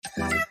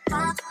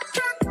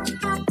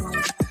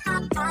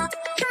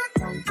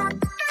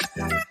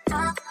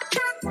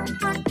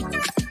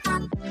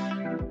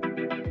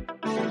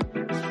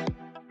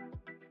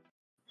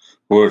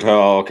We're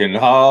talking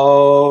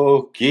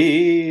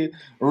hockey,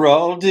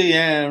 Raldy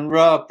and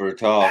Rupper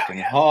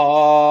talking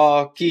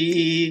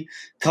hockey.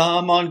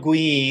 Come on,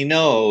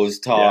 Guinos,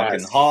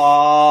 talking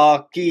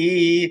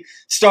hockey.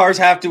 Stars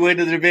have to win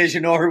the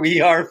division or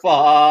we are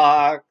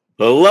fucked.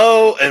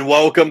 Hello and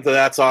welcome to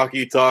That's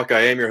Hockey Talk.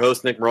 I am your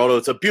host, Nick Moraldo.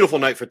 It's a beautiful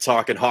night for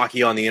talking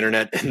hockey on the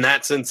internet, and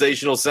that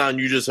sensational sound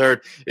you just heard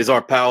is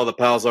our pal, the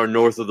pals, our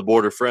north of the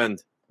border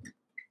friend.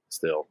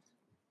 Still,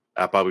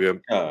 at Baba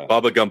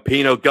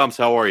Gumpino. Gumps,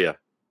 how are you?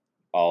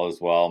 All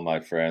is well, my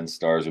friend.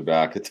 Stars are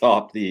back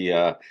atop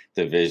the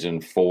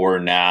Division 4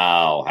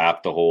 now.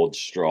 Have to hold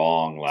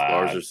strong, lads.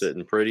 Stars are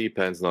sitting pretty.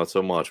 Pens not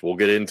so much. We'll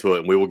get into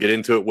it, and we will get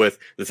into it with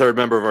the third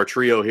member of our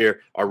trio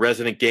here, our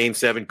resident Game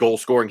 7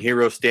 goal-scoring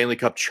hero, Stanley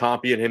Cup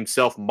champion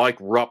himself, Mike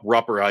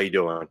Rupper. How you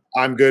doing?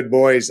 I'm good,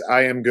 boys.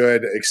 I am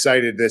good.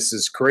 Excited. This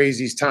is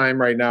crazy time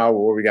right now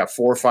where we got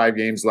 4 or 5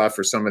 games left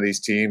for some of these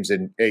teams.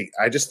 And, hey,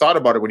 I just thought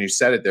about it when you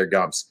said it there,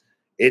 Gumps.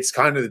 It's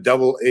kind of the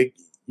double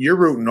 – you're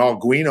rooting all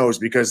Guinos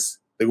because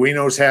 – the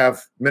Guinos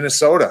have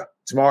Minnesota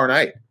tomorrow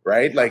night,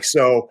 right?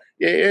 So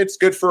it's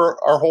good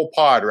for our whole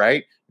pod,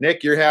 right?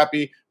 Nick, you're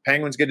happy.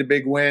 Penguins get a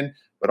big win,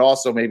 but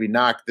also maybe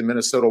knock the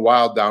Minnesota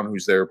Wild down,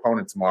 who's their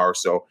opponent tomorrow.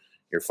 So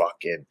your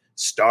fucking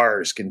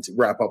Stars can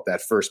wrap up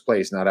that first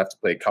place, not have to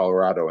play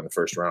Colorado in the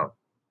first round.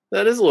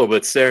 That is a little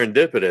bit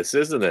serendipitous,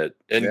 isn't it?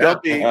 And yeah.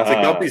 To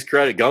Gumpy's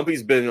credit,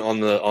 Gumpy's been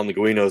on the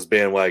Guinos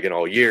bandwagon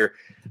all year.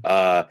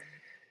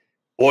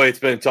 Boy, it's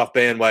been a tough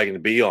bandwagon to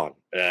be on.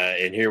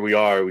 And here we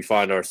are. We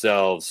find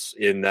ourselves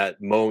in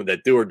that moment,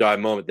 that do or die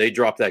moment. They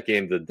dropped that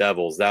game to the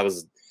Devils.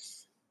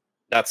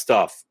 That's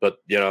tough. But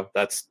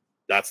that's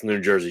New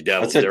Jersey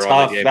Devils.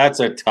 That's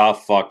a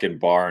tough fucking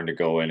barn to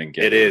go in and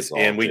get. It is,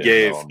 and we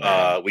gave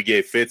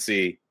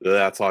Fitzy the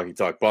That's Hockey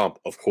Talk bump,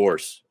 of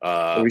course.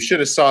 We should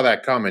have saw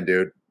that coming,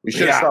 dude. We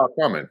should have saw it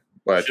coming.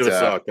 But should have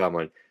saw it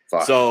coming.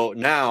 Fuck. So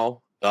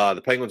now.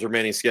 The Penguins'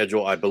 remaining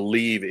schedule, I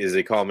believe, is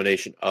a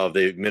combination of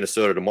the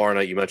Minnesota tomorrow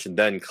night. You mentioned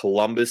then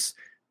Columbus,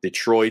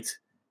 Detroit,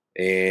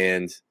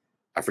 and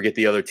I forget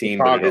the other team.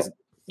 Chicago. But it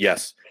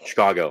is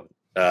Chicago.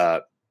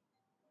 Bottom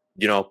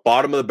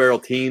of the barrel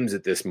teams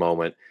at this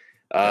moment.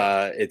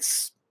 But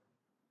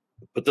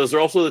those are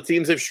also the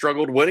teams they've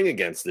struggled winning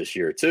against this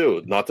year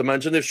too. Not to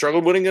mention they've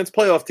struggled winning against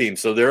playoff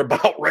teams. So they're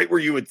about right where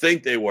you would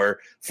think they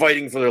were,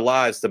 fighting for their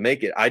lives to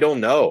make it. I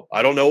don't know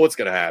what's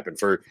going to happen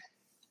for.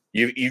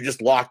 You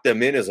just locked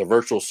them in as a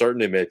virtual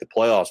certainty to make the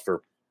playoffs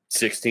for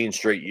 16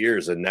 straight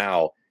years, and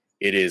now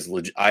it is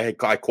legit.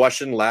 I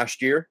questioned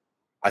last year.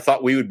 I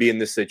thought we would be in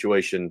this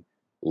situation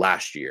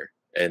last year,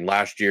 and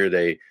last year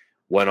they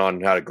went on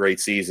and had a great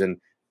season.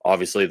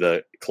 Obviously,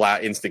 the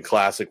instant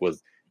classic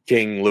with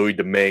King Louis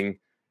Domingue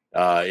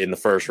in the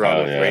first round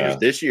of the Rangers.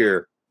 This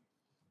year,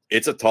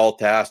 it's a tall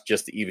task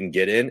just to even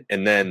get in,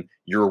 and then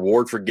your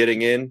reward for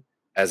getting in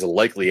as a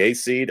likely 8th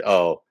seed.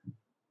 Oh,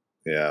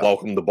 yeah,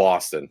 welcome to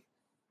Boston.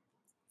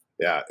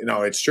 Yeah,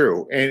 it's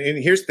true.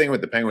 And here's the thing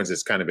with the Penguins,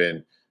 it's kind of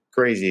been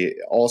crazy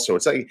also.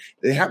 It's like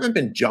they haven't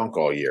been junk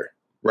all year,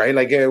 right?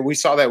 Like we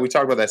saw that. We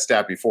talked about that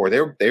stat before. They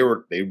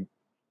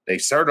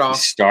started off.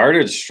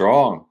 Started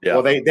strong. Yeah.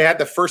 Well, they had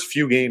the first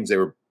few games.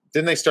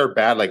 Didn't they start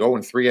bad, like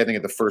 0-3, I think,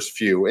 at the first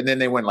few. And then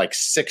they went like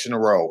 6 in a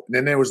row.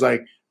 And then it was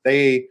like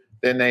they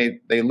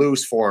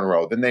lose 4 in a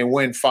row. Then they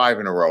win 5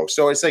 in a row.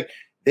 So it's like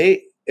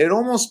it'd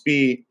almost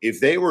be,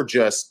 if they were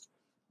just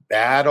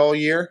bad all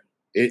year,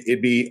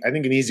 it'd be, I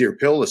think, an easier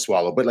pill to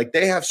swallow. But like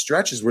they have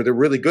stretches where they're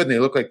really good and they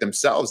look like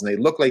themselves and they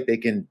look like they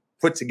can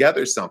put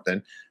together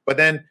something. But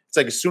then it's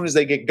like as soon as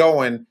they get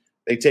going,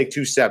 they take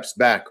 2 steps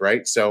back,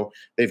 right? So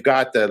they've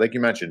got like you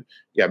mentioned,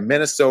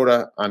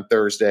 Minnesota on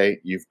Thursday.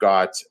 You've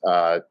got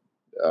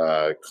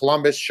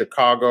Columbus,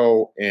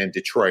 Chicago, and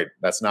Detroit.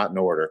 That's not in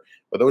order.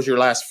 But those are your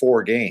last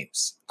 4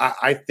 games.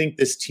 I think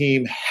this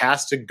team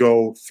has to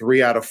go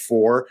 3 out of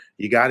 4.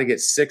 You got to get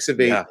 6 of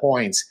 8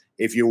 points.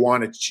 If you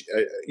want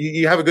to,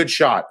 you have a good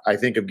shot, I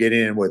think, of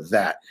getting in with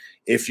that.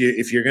 If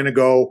you're going to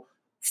go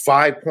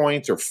 5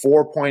 points or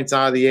 4 points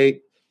out of the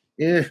 8,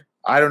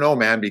 I don't know,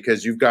 man,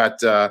 because you've got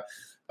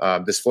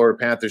this Florida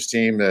Panthers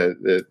team,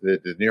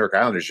 the New York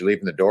Islanders. You're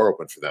leaving the door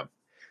open for them.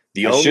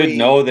 I should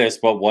know this,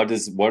 but what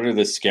are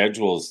the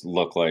schedules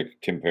look like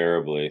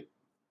comparably?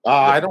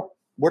 I don't.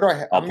 Where do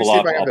I? I'll pull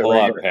up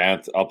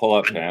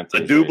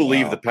Panthers. I do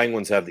believe the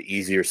Penguins have the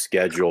easier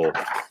schedule.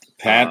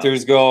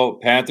 Panthers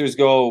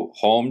go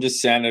home to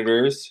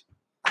Senators,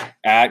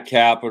 at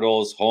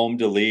Capitals, home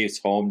to Leafs,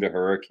 home to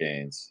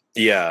Hurricanes.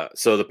 Yeah,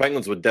 so the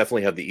Penguins would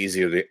definitely have the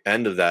easier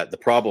end of that. The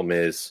problem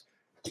is,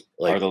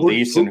 are the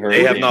Leafs and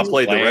Hurricanes? They have not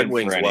played the Red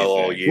Wings well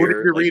all year. Who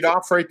did you read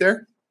off right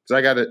there?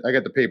 Because I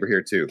got the paper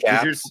here too.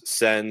 Caps,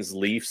 Sens,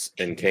 Leafs,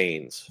 and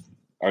Canes.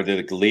 Are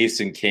the Leafs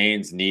and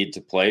Canes need to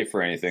play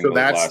for anything in the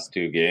last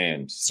 2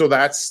 games? So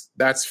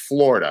that's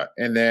Florida,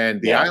 and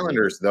then the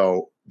Islanders,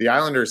 though. The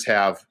Islanders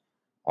have.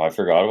 I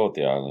forgot about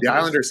the Islanders. The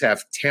Islanders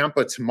have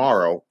Tampa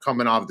tomorrow,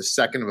 coming off the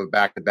second of a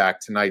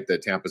back-to-back tonight.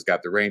 That Tampa's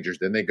got the Rangers.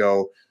 Then they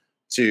go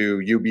to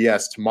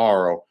UBS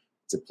tomorrow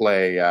to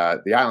play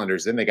the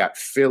Islanders. Then they got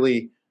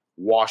Philly,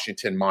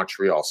 Washington,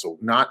 Montreal. So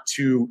not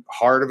too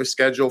hard of a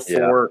schedule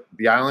for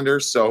the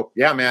Islanders. So,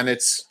 yeah, man,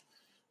 it's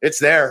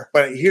there.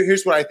 But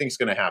here's what I think is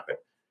going to happen.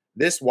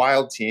 This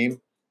Wild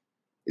team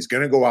is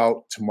going to go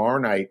out tomorrow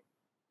night,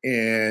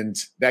 and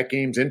that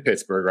game's in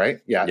Pittsburgh, right?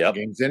 Yeah, the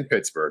game's in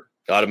Pittsburgh.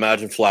 I'd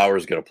imagine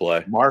Flowers going to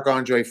play.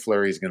 Marc-Andre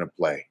Fleury is going to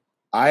play.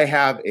 I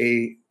have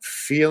a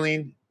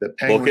feeling the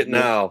Penguins. Book it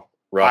now,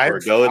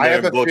 Robert. Go in there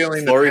and book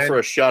Fleury for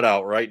a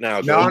shutout right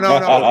now. No.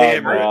 I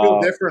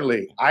feel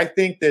differently. I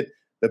think that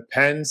the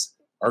Pens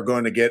are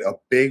going to get a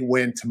big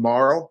win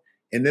tomorrow,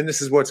 and then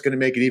this is what's going to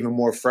make it even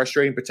more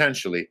frustrating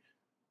potentially,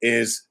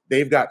 is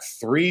they've got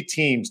 3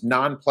 teams,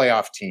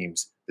 non-playoff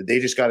teams, that they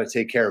just got to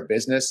take care of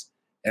business,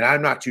 and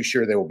I'm not too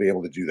sure they will be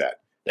able to do that.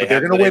 But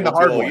they're going to win the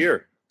hard one.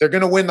 They're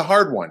going to win the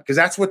hard one because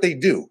that's what they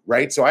do,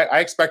 right? So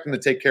I expect them to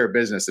take care of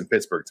business in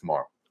Pittsburgh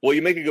tomorrow. Well,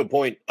 you make a good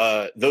point.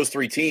 Those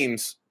 3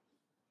 teams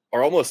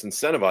are almost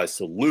incentivized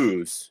to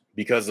lose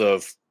because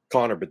of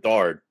Connor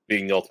Bedard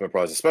being the ultimate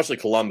prize, especially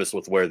Columbus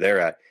with where they're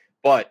at.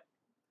 But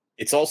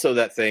it's also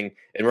that thing,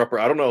 and Rupert,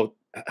 I don't know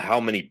how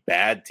many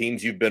bad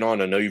teams you've been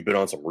on. I know you've been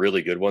on some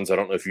really good ones. I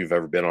don't know if you've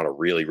ever been on a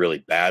really, really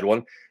bad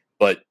one,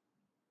 but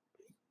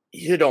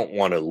you don't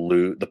want to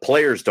lose. The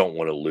players don't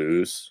want to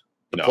lose.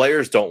 The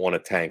players don't want to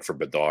tank for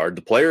Bedard.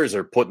 The players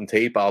are putting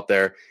tape out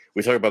there.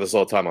 We talk about this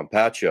all the time on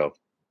Pat Show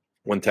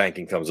when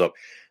tanking comes up.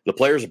 The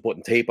players are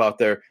putting tape out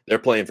there. They're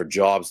playing for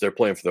jobs. They're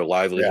playing for their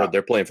livelihood.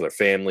 They're playing for their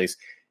families.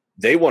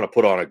 They want to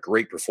put on a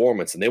great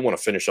performance, and they want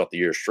to finish out the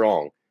year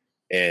strong.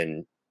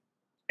 And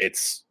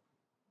it's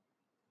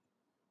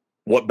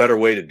what better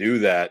way to do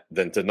that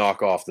than to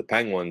knock off the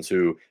Penguins,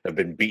 who have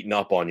been beating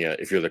up on you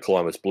if you're the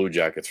Columbus Blue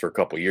Jackets for a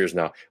couple of years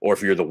now, or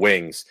if you're the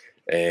Wings.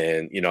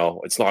 And,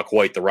 it's not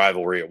quite the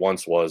rivalry it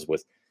once was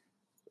with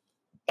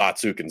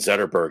Datsuk and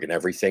Zetterberg and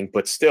everything,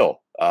 but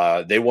still,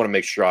 they want to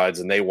make strides,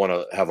 and they want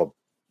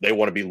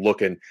to be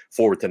looking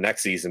forward to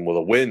next season with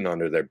a win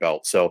under their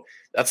belt. So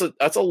that's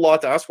a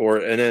lot to ask for.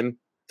 And then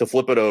to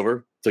flip it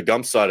over to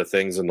Gump's side of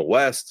things in the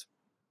West,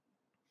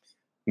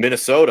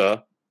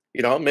 Minnesota,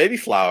 maybe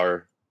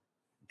Flower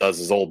does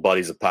his old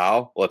buddies a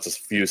pal, lets a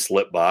few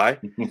slip by,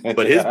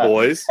 but his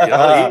boys, he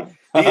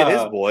and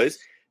his boys,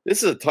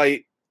 this is a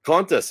tight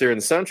contest here in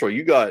the Central.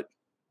 You got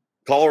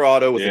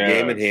Colorado with a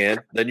game in hand.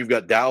 Then you've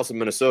got Dallas and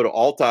Minnesota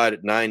all tied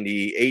at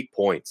 98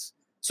 points.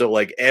 So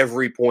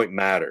every point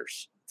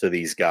matters to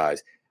these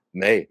guys.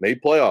 Maybe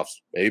playoffs,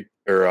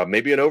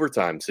 maybe an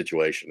overtime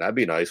situation. That'd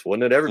be nice,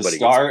 wouldn't it? Everybody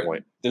gets a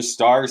point. The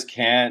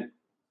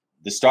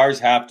Stars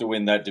have to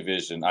win that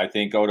division. I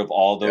think out of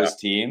all those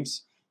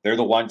teams, they're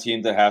the one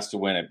team that has to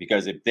win it,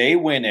 because if they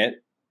win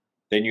it,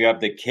 then you have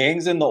the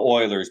Kings and the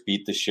Oilers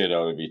beat the shit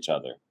out of each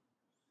other.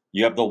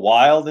 You have the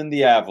Wild and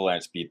the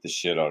Avalanche beat the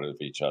shit out of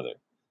each other.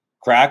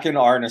 Kraken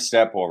aren't a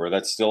step over.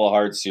 That's still a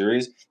hard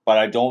series, but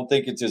I don't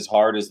think it's as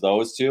hard as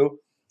those two.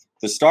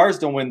 The Stars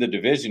don't win the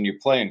division, you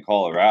play in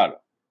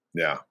Colorado.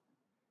 Yeah.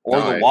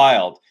 Or the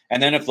Wild.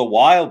 And then if the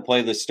Wild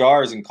play the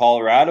Stars and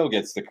Colorado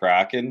gets the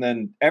Kraken,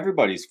 then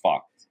everybody's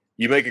fucked.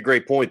 You make a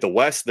great point. The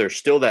West, there's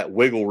still that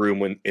wiggle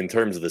room in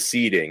terms of the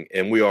seeding,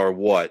 and we are,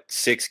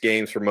 6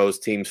 games for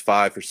most teams,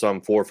 5 for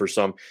some, 4 for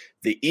some.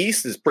 The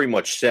East is pretty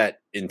much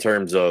set in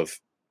terms of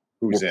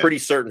pretty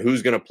certain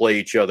who's going to play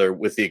each other,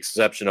 with the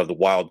exception of the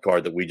wild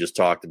card that we just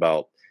talked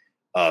about.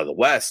 The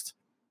West,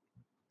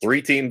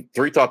 3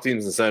 top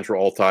teams in the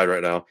Central all tied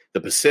right now. The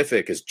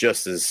Pacific is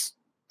just as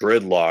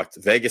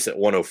gridlocked. Vegas at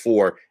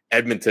 104,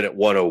 Edmonton at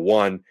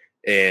 101,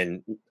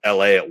 and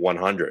LA at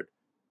 100.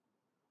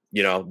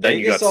 Then Vegas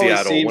you got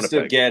Seattle, seems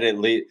Winnipeg. To get at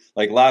least,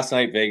 last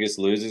night Vegas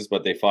loses,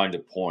 but they find a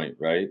point,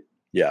 right?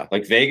 Yeah.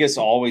 Vegas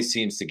always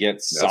seems to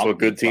get something. That's what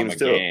good teams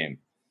do. Game.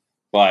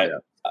 But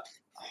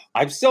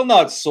I'm still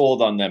not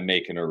sold on them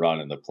making a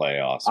run in the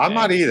playoffs. I'm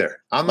not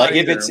either.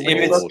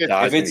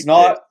 If it's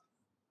not,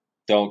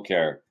 don't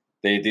care.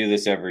 They do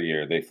this every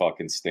year. They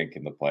fucking stink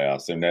in the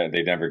playoffs.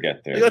 They never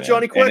get there. They got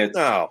Johnny Quick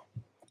now.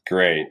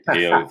 Great.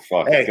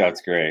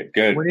 That's great.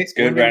 Good. It's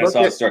good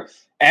Renaissance story.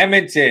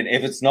 Edmonton,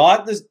 if it's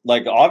not this,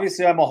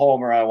 obviously I'm a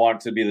homer. I want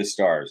it to be the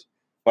Stars.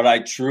 But I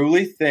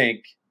truly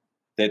think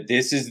that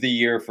this is the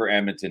year for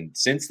Edmonton.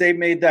 Since they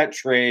made that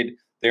trade,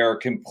 they're a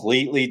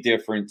completely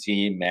different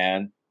team,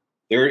 man.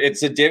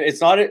 It's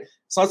not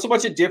so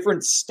much a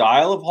different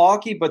style of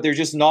hockey, but they're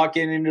just not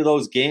getting into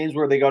those games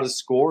where they got to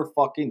score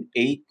fucking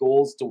 8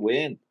 goals to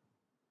win.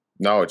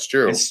 No, it's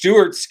true. And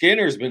Stuart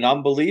Skinner's been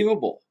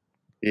unbelievable.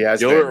 You know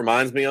what it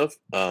reminds me of?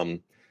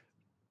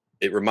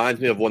 It reminds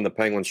me of when the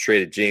Penguins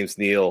traded James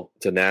Neal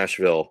to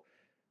Nashville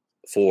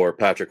for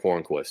Patrick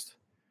Hornquist.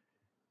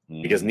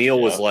 Because Neal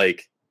was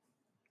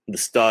the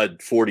stud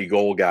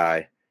 40-goal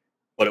guy,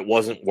 but it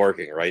wasn't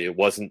working, right? It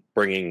wasn't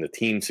bringing the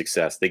team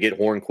success. They get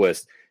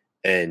Hornquist,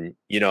 and,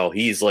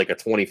 he's like a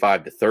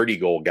 25 to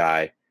 30-goal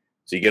guy.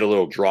 So you get a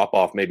little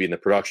drop-off maybe in the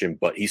production,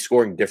 but he's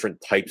scoring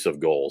different types of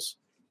goals.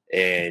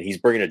 And he's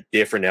bringing a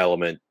different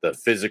element, the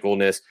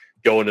physicalness,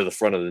 going to the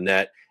front of the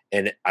net.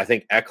 And I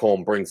think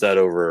Ekholm brings that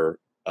over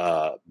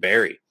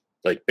Barry.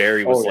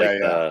 Barry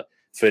was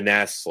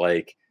finesse,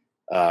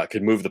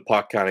 could move the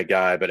puck kind of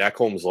guy. But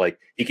Ekholm's like,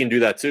 he can do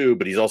that too,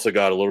 but he's also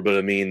got a little bit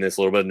of meanness,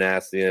 a little bit of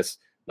nastiness,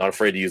 not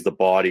afraid to use the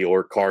body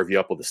or carve you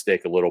up with a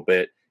stick a little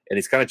bit. And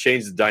he's kind of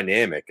changed the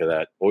dynamic of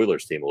that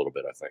Oilers team a little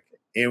bit, I think.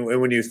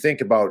 And when you think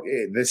about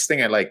it, this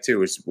thing I like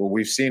too is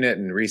we've seen it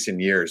in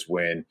recent years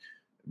when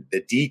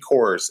the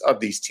decors of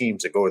these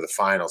teams that go to the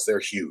finals, they're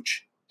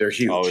huge. They're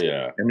huge. Oh,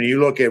 yeah. I mean,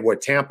 you look at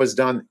what Tampa's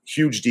done,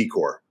 huge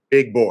decor,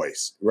 big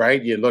boys,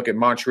 right? You look at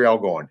Montreal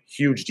going,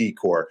 huge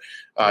decor.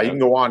 You can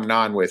go on and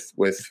on with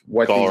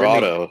what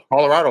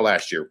Colorado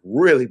last year,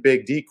 really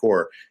big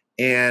decor.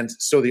 And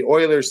so the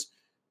Oilers,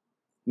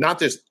 not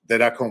just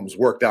that Ekholm's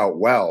worked out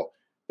well,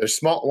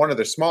 one of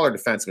their smaller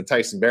defensemen,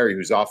 Tyson Barrie,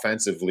 who's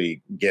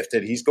offensively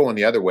gifted, he's going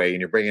the other way,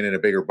 and you're bringing in a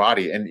bigger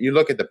body. And you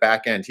look at the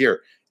back end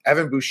here,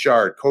 Evan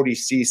Bouchard, Cody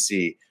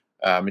Ceci,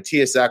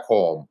 Matthias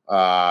Ekholm,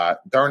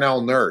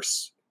 Darnell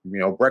Nurse,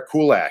 Brett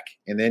Kulak,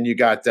 and then you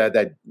got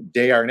that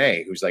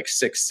Desharnais, who's like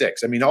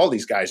 6'6". I mean, all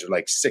these guys are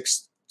like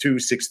 6'2",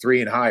 6'3",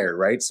 and higher,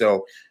 right?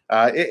 So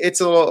they're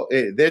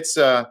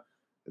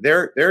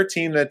a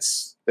team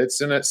that's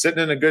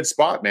sitting in a good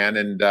spot, man,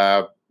 and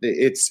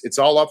it's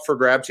all up for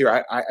grabs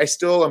here. I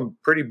still am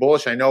pretty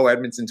bullish. I know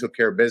Edmonton took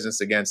care of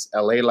business against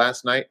LA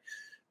last night.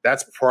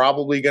 That's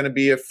probably going to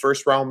be a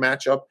first round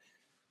matchup.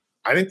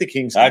 I think the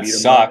Kings can beat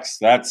them.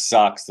 That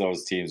sucks.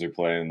 Those teams are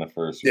playing in the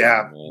first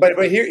round. Yeah,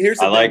 but here's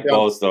the thing. I like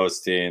both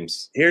those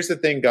teams. Here's the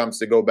thing, Gumps,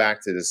 to go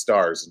back to the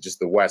Stars and just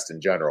the West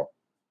in general.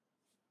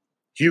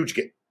 Huge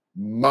game.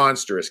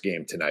 Monstrous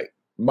game tonight.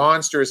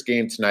 Monstrous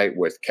game tonight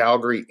with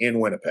Calgary in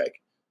Winnipeg.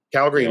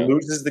 Calgary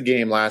loses the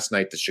game last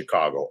night to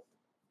Chicago.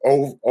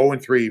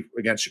 0-3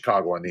 against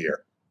Chicago on the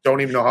year. Don't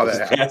even know how that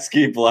happened.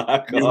 Pesky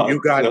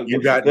Blackhawks. You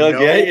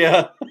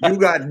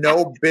got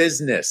no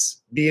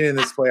business being in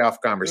this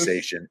playoff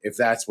conversation if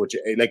that's what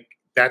you like.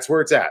 That's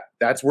where it's at.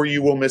 That's where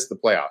you will miss the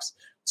playoffs.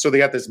 So they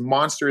got this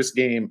monstrous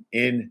game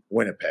in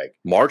Winnipeg.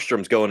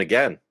 Markstrom's going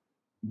again.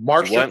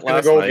 Markstrom's going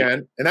to go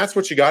again, and that's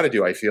what you got to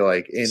do. I feel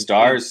like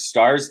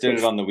Stars did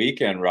it on the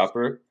weekend,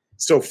 Rupper.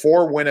 So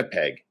for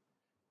Winnipeg,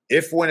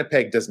 if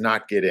Winnipeg does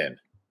not get in,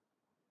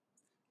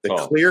 the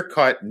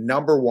clear-cut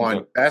number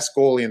one best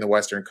goalie in the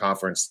Western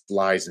Conference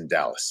lies in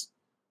Dallas.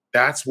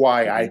 That's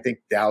why I think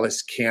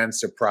Dallas can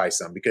surprise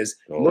them, because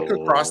look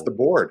across the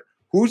board.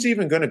 Who's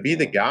even going to be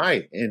the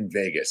guy in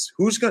Vegas?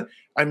 Stuart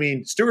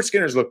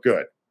Skinner's look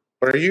good,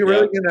 but are you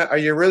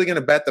really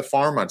gonna bet the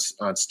farm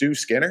on Stu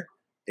Skinner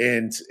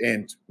and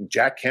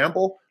Jack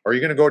Campbell? Or are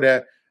you going to go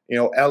to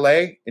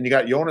LA and you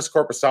got Jonas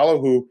Korpisalo,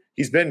 who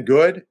he's been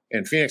good,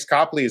 and Phoenix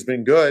Copley has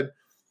been good,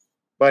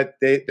 but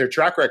their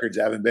track records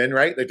haven't been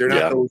right. Like, they're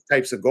not those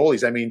types of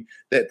goalies. I mean,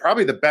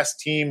 probably the best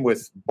team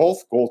with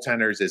both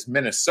goaltenders is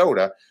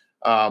Minnesota.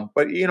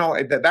 But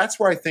that's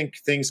where I think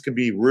things can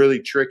be really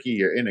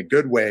tricky in a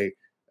good way.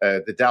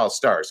 The Dallas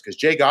Stars, because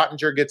Jake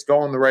Ottinger gets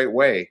going the right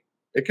way,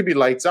 it could be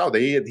lights out.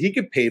 He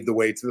could pave the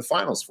way to the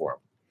finals for him.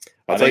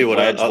 I'll tell you what,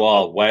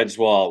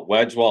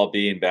 Wedgewall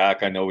being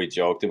back, I know we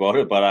joked about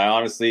it, but I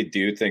honestly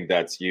do think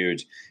that's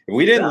huge. If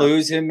we didn't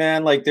lose him,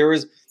 man, like there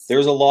was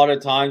a lot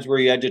of times where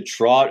you had to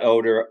trot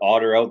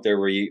Otter out there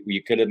where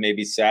you could have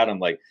maybe sat him.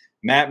 Like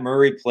Matt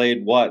Murray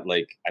played I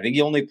think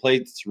he only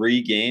played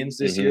 3 games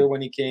this year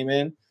when he came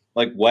in.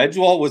 Like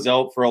Wedgewall was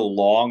out for a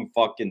long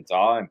fucking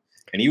time,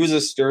 and he was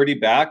a sturdy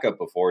backup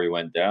before he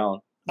went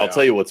down. I'll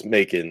tell you what's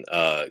making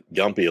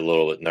Gumpy a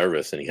little bit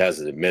nervous, and he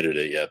hasn't admitted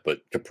it yet,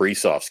 but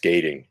Kaprizov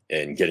skating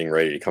and getting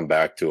ready to come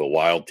back to a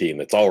Wild team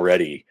that's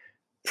already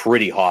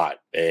pretty hot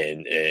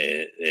and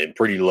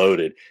pretty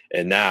loaded,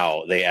 and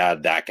now they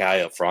add that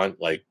guy up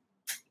front. Like,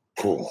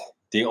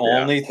 the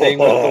only thing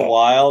with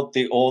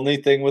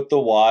the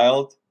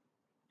Wild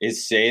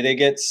is, say they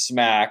get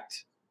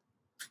smacked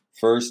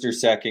first or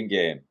second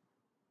game,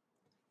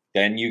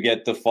 then you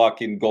get the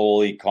fucking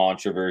goalie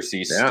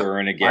controversy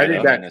stirring again. I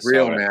think that's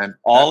real, man.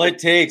 All it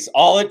takes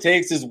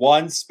is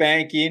one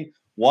spanking,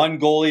 one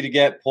goalie to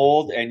get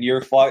pulled, and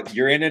you're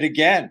in it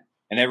again.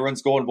 And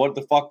everyone's going, "What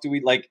the fuck do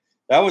we like?"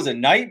 That was a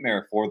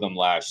nightmare for them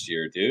last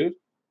year, dude.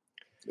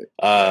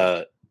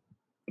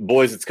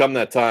 Boys, it's come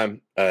that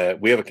time.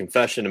 We have a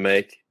confession to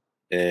make,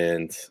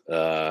 and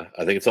I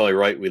think it's only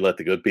right we let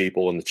the good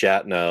people in the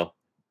chat know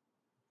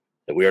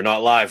that we are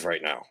not live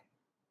right now.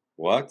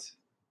 What?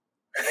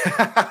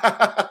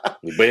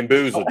 We've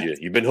bamboozled you.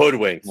 You've been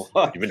hoodwinked.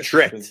 What? You've been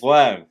tricked. Since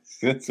when?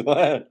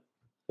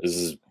 This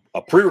is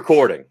a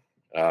pre-recording,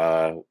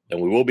 and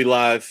we will be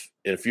live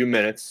in a few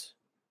minutes.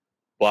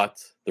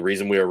 But the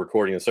reason we are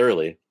recording this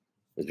early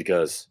is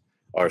because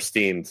our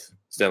esteemed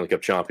Stanley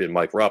Cup champion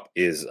Mike Rupp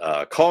is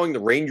calling the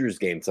Rangers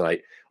game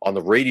tonight on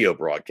the radio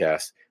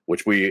broadcast,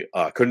 which we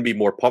couldn't be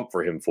more pumped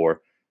for him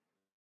for.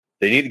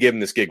 They need to give him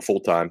this gig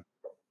full time.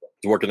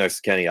 He's working next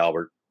to Kenny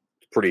Albert,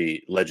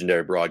 pretty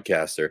legendary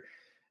broadcaster.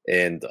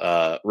 And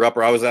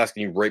Rupper, I was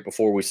asking you right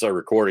before we started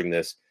recording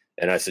this,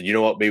 and I said, you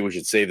know what, maybe we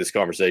should save this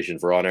conversation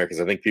for on air, because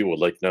I think people would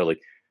like to know,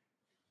 like,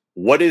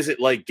 what is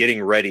it like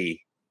getting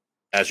ready,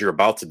 as you're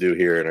about to do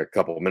here in a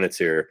couple of minutes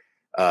here?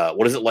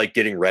 What is it like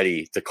getting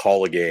ready to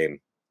call a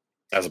game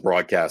as a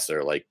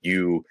broadcaster? Like,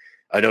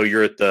 I know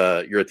you're at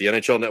the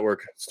NHL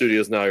Network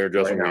studios now. You're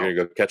just You're going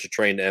to go catch a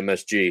train to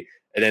MSG,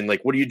 and then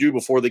like, what do you do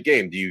before the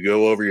game? Do you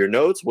go over your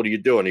notes? What are you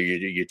doing? Are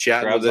you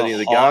chatting Grabs with any of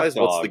the hot guys?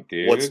 dog,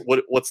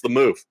 What's the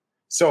move?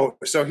 So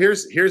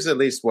here's at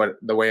least what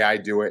the way I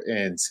do it,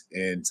 and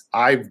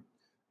I've,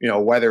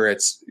 whether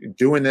it's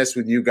doing this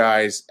with you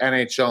guys,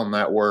 NHL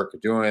Network,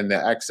 doing the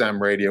XM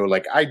radio,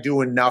 like I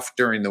do enough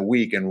during the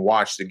week and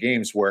watch the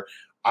games where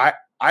I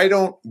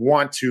don't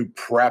want to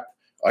prep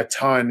a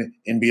ton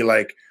and be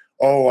like,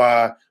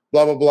 blah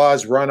blah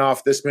blah's run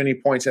off this many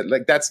points.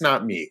 Like, that's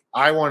not me.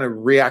 I want to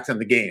react on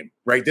the game,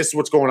 right? This is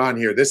what's going on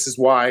here. This is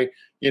why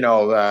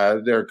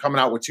they're coming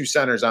out with two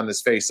centers on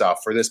this face-off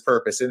for this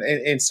purpose,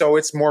 and so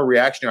it's more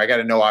reactionary. I got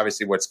to know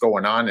obviously what's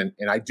going on,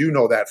 and I do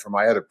know that from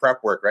my other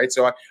prep work, right?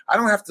 So I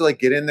don't have to like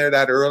get in there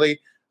that early.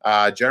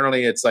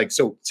 Generally, it's like,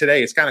 so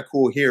today it's kind of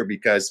cool here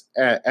because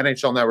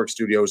NHL Network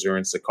studios are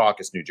in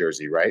Secaucus, New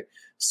Jersey, right?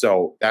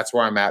 So that's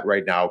where I'm at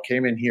right now.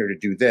 Came in here to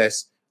do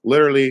this.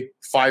 Literally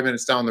 5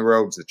 minutes down the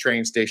road to the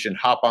train station,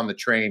 hop on the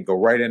train, go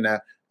right into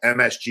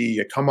MSG.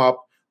 You come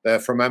up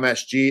from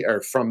MSG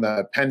or from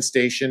the Penn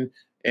Station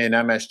in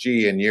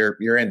MSG, and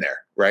you're in there,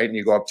 right? And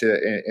you go up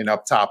to and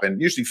up top,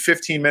 and usually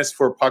 15 minutes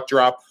before puck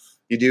drop,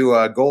 you do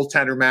a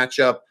goaltender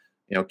matchup,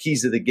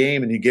 keys of the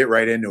game, and you get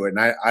right into it.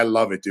 And I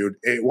love it, dude.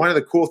 One of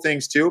the cool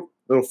things too,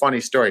 little funny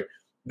story.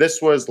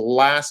 This was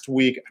last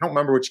week. I don't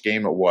remember which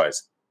game it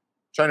was.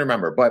 I'm trying to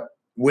remember, but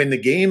when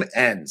the game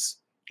ends,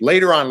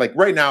 later on, like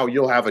right now,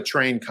 you'll have a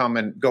train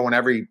going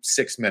every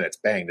 6 minutes,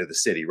 bang, to the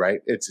city,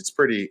 right? It's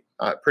pretty,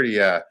 you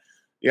got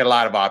a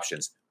lot of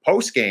options.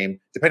 Post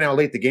game, depending on how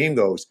late the game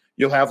goes,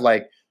 you'll have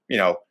like,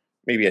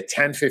 maybe a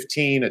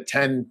 10:15, a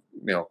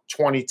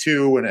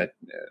 10:22, and a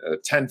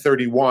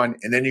 10:31,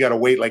 and then you got to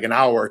wait like an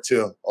hour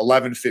to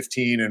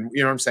 11:15, and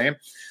you know what I'm saying?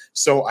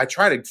 So I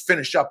try to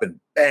finish up and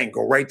bang,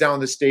 go right down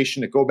the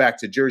station to go back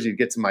to Jersey to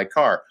get to my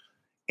car.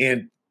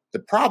 And the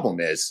problem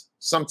is,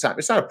 sometimes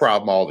it's not a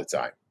problem all the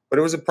time, but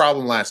it was a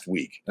problem last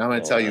week. And I'm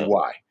going to tell you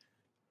why.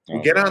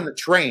 You get on the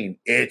train,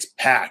 it's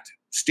packed,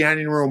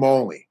 standing room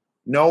only,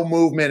 no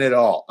movement at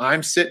all.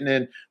 I'm sitting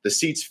in the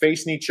seats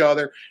facing each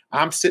other.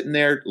 I'm sitting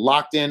there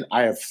locked in.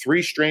 I have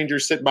 3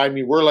 strangers sitting by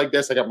me. We're like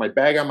this. I got my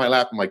bag on my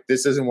lap. I'm like,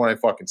 this isn't what I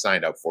fucking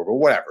signed up for, but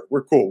whatever.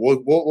 We're cool.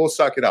 We'll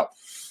suck it up.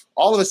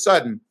 All of a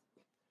sudden,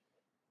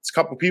 it's a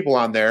couple people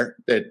on there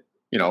that,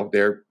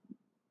 they're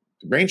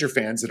Ranger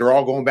fans that are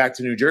all going back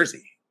to New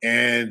Jersey.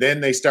 And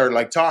then they start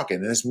like talking.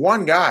 And this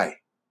one guy,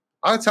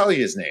 I'll tell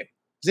you his name.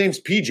 His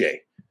name's PJ.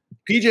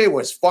 PJ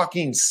was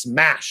fucking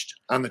smashed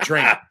on the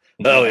train.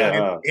 Oh,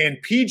 yeah. And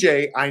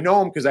PJ, I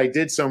know him because I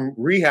did some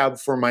rehab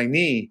for my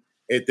knee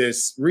at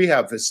this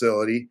rehab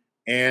facility.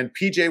 And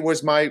PJ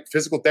was my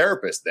physical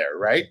therapist there,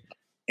 right?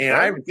 And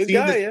I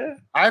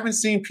haven't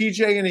seen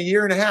PJ in a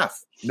year and a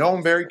half. Know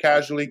him very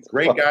casually.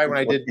 Great guy when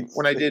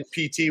I did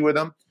PT with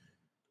him.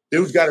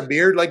 Dude's got a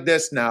beard like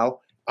this now.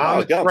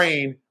 On the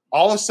train.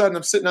 All of a sudden,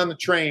 I'm sitting on the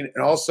train,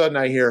 and all of a sudden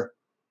I hear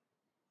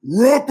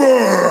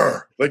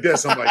 "Rupper" like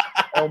this. I'm like,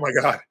 oh my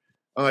God.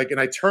 I'm like, and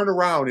I turn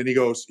around and he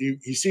goes,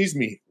 he sees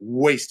me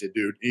wasted,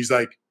 dude. He's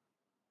like,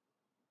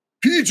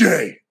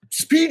 PJ,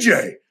 it's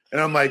PJ. And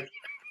I'm like,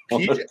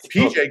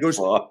 PJ goes,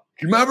 you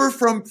remember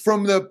from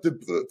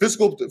the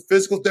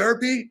physical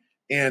therapy?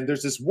 And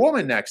there's this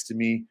woman next to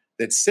me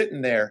that's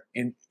sitting there,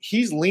 and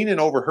he's leaning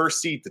over her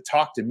seat to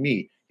talk to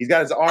me. He's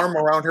got his arm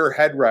around her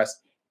headrest,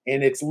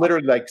 and it's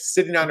literally like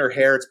sitting on her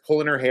hair. It's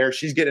pulling her hair.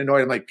 She's getting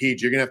annoyed. I'm like,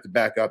 Pete, you're going to have to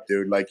back up,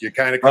 dude. Like, you're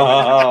kind of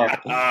coming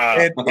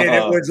and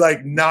it was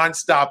like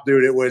nonstop,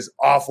 dude. It was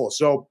awful.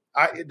 So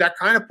that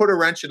kind of put a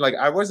wrench in. Like,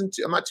 I'm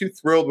not too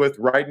thrilled with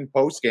riding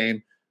post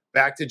game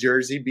back to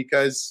Jersey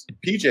because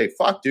PJ,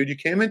 fuck, dude, you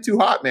came in too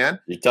hot, man.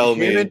 You telling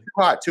me came in too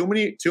hot. Too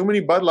many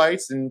Bud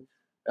Lights, and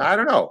I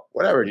don't know,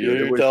 whatever,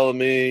 dude. You're telling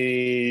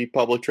me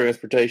public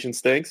transportation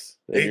stinks?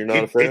 And you're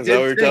not a fan? Is that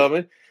what you're telling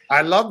me?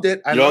 I loved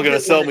it. You're not going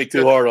to sell me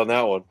too hard on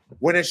that one.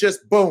 When it's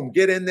just, boom,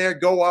 get in there,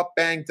 go up,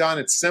 bang, done.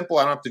 It's simple.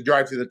 I don't have to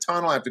drive through the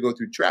tunnel. I have to go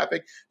through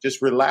traffic.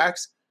 Just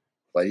relax.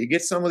 But you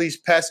get some of these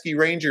pesky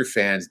Ranger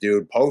fans,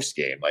 dude,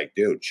 post-game. Like,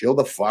 dude, chill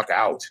the fuck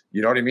out.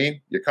 You know what I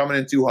mean? You're coming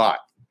in too hot.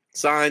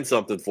 Sign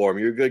something for him.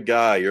 You're a good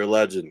guy. You're a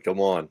legend. Come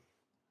on.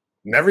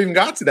 Never even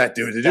got to that,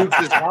 dude. The dude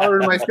just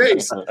hollered in my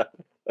face.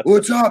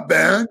 What's up,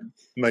 man?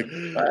 I'm like,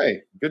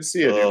 hey, good to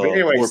see you, dude. But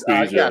anyways,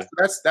 yeah,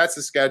 that's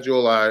the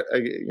schedule.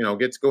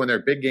 Get to go in there.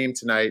 Big game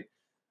tonight.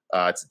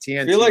 It's a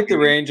TNT. I feel like the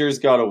Rangers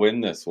got to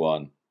win this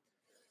one.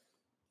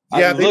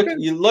 Yeah,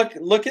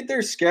 look at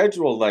their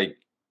schedule. Like,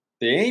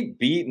 they ain't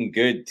beating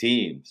good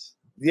teams.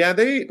 Yeah,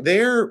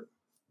 they're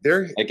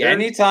like,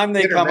 anytime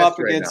they come up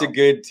against a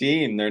good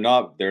team, they're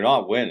not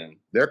winning.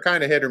 They're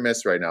kind of hit or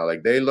miss right now.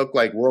 Like, they look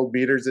like world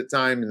beaters at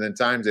times, and then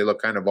times they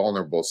look kind of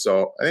vulnerable.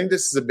 So I think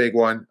this is a big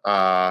one.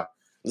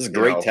 This is a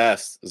great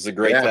test. This is a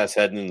great test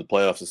heading into the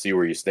playoffs to see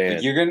where you stand.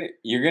 Like,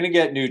 you're gonna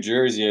get New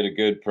Jersey at a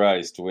good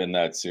price to win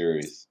that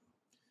series.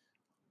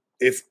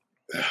 I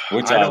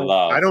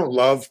don't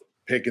love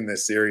picking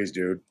this series,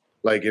 dude.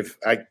 Like,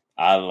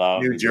 I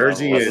love New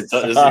Jersey is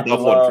a tough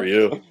one for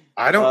you.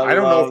 I don't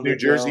know if New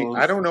Jersey. Devils.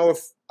 I don't know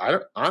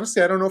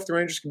if the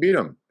Rangers can beat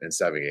them in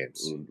 7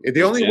 games.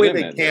 The only way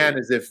they can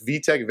is if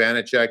Vitek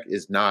Vanacek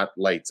is not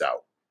lights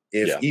out.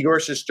 If Igor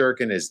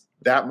Shesterkin is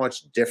that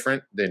much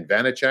different than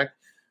Vanacek,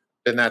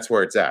 then that's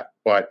where it's at.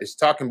 But it's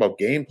talking about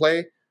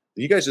gameplay.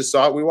 You guys just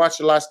saw it. We watched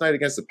it last night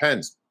against the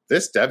Pens.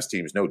 This Devs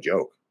team is no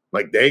joke.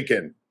 Like they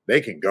can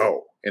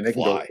go and they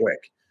can go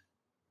quick.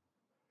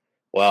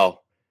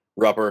 Well,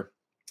 Rupper,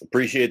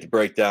 appreciate the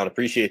breakdown.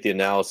 Appreciate the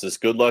analysis.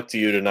 Good luck to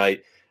you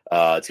tonight.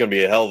 It's going to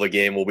be a hell of a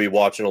game. We'll be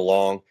watching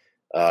along.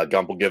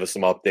 Gump will give us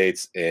some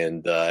updates,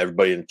 and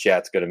everybody in the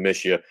chat's going to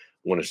miss you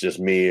when it's just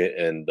me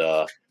and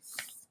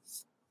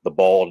the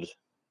bald,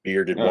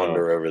 bearded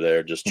wonder over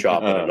there just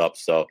chopping it up.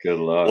 So good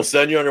luck. We'll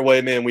send you on your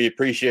way, man. We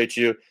appreciate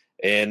you.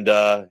 And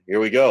here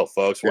we go,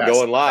 folks. We're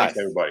going live. Thanks,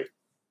 everybody.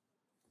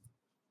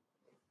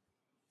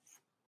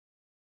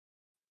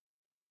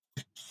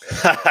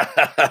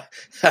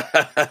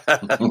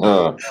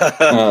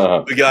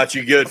 We got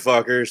you good,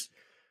 fuckers.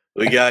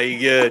 We got you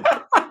good.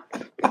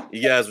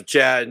 You guys were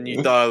chatting.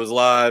 You thought it was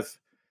live.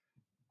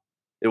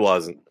 It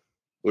wasn't.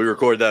 We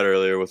recorded that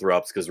earlier with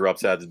Rups because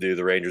Rups had to do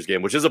the Rangers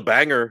game, which is a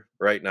banger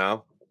right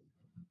now.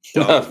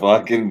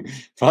 fucking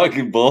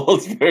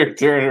Bulls better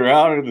turn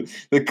around and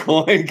the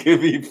coin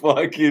could be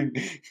fucking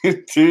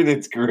to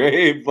its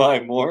grave by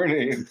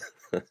morning.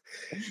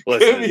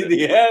 Could be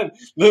the end.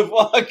 The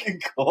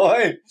fucking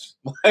coin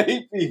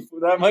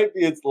might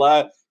be its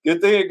last.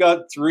 Good thing it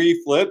got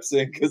 3 flips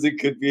in because it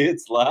could be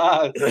its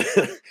last.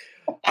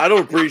 I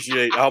don't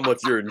appreciate how much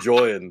you're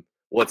enjoying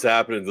what's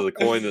happening to the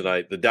coin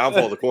tonight. The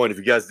downfall of the coin, if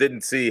you guys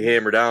didn't see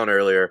Hammer Down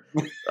earlier,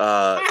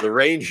 the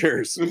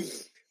Rangers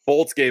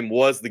Bolts game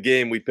was the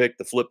game we picked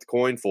to flip the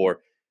coin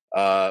for.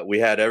 We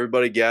had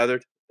everybody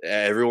gathered.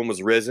 Everyone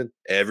was risen.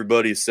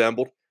 Everybody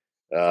assembled.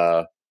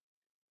 The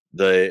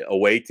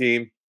away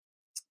team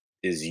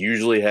is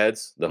usually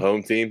heads. The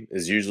home team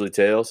is usually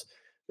tails.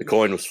 The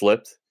coin was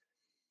flipped.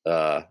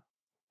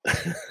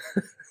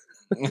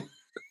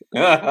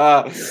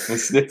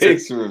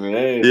 Mistakes were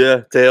made.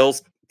 Yeah,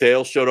 tails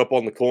showed up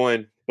on the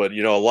coin, but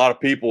a lot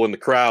of people in the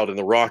crowd, in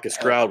the raucous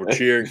crowd, were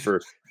cheering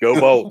for "Go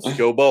Bolts,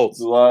 go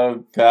Bolts." A lot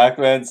of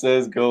Pac-Man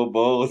says "Go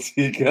Bolts."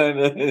 He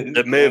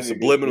it may have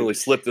subliminally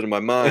slipped into my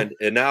mind,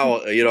 and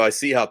now I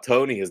see how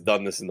Tony has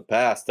done this in the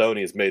past.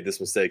 Tony has made this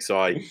mistake, so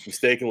I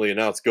mistakenly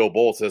announced "Go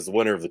Bolts" as the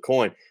winner of the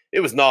coin. It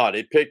was not.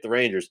 It picked the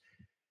Rangers.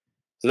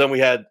 So then we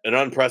had an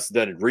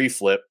unprecedented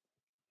reflip,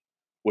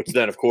 which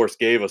then, of course,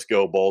 gave us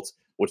 "Go Bolts,"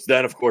 which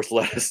then, of course,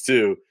 led us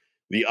to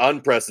the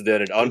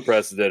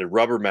unprecedented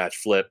rubber match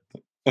flip.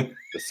 The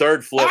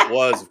third flip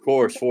was, of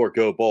course, for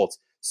 "Go Bolts."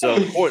 So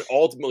the coin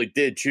ultimately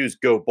did choose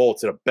 "Go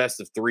Bolts" in a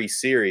best-of-3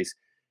 series.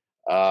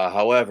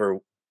 However,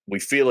 we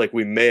feel like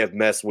we may have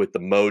messed with the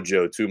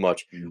mojo too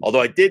much.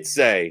 Although I did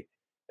say,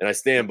 and I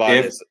stand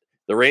by this,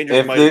 the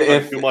Rangers might have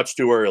done too much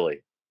too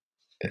early.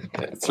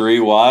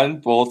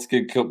 3-1. Bolts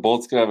could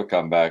have a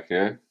comeback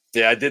here.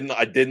 Yeah, I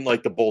didn't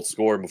like the Bolts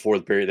scoring before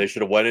the period. They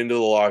should have went into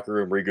the locker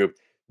room, regrouped,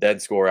 then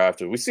score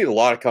after. We've seen a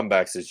lot of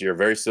comebacks this year,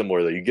 very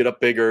similar. Though you get up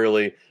big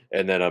early,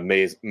 and then a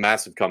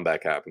massive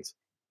comeback happens.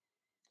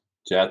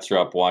 Jets are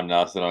up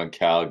 1-0 on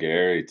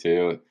Calgary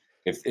too.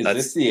 Is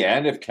this the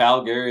end? If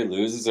Calgary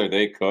loses, are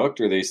they cooked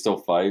or are they still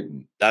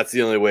fighting? That's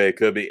the only way it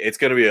could be. It's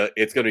gonna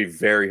be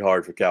very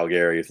hard for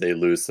Calgary if they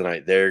lose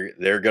tonight.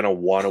 They're gonna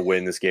want to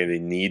win this game. They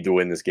need to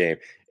win this game.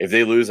 If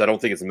they lose, I don't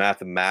think it's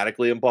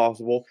mathematically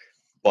impossible,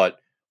 but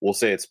we'll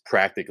say it's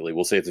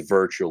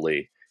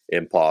virtually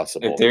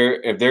impossible.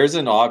 If there's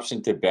an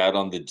option to bet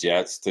on the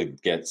Jets to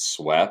get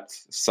swept,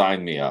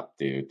 sign me up,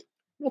 dude.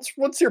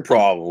 What's your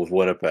problem with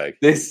Winnipeg?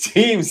 This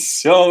team's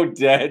so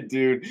dead,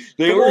 dude.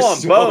 They were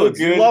so Bones.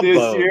 good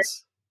this year.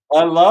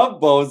 I love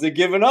Bones. They're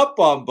giving up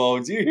on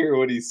Bones. You hear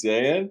what he's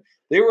saying?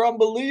 They were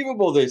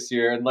unbelievable this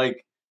year, and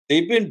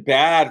they've been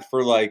bad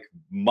for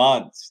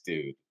months,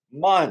 dude.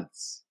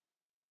 Months.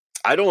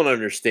 I don't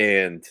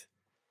understand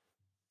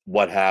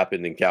what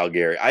happened in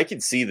Calgary. I can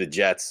see the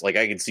Jets, I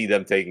can see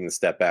them taking a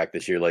step back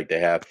this year like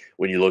they have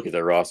when you look at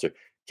their roster.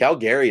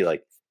 Calgary,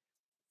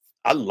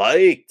 I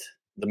liked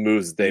the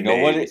moves they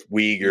made with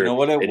Uyghur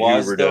and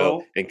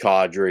Huberdeau and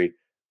Kadri.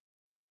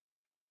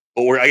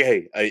 But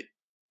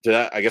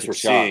I guess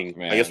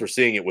Kachuk, we're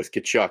seeing it with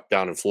Kachuk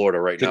down in Florida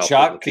right now.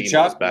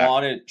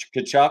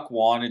 Kachuk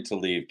wanted to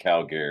leave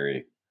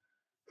Calgary.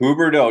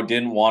 Huberdeau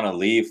didn't want to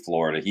leave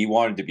Florida. He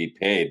wanted to be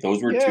paid.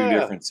 Those were two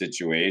different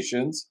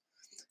situations.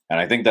 And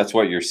I think that's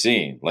what you're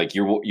seeing.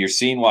 You're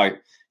seeing why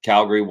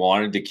Calgary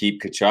wanted to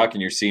keep Kachuk,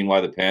 and you're seeing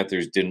why the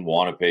Panthers didn't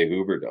want to pay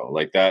Huberdeau.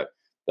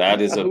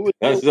 That is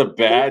a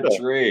bad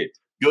trade.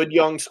 Good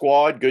young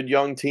squad, good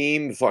young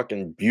team,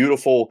 fucking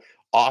beautiful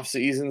off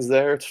seasons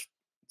there. It's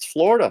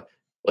Florida.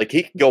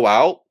 He could go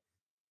out,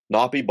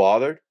 not be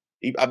bothered.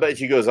 I bet if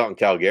he goes out in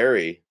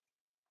Calgary,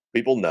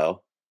 people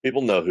know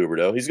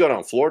Huberdeau. He's going out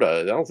in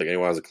Florida. I don't think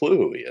anyone has a clue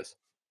who he is.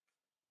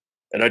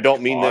 And I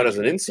don't mean that as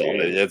an insult.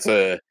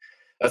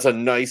 That's a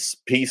nice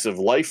piece of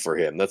life for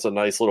him. That's a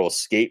nice little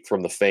escape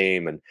from the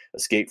fame and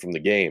escape from the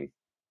game.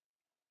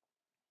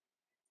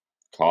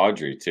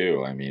 Kadri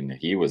too. I mean,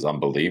 he was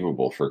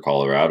unbelievable for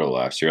Colorado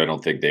last year. I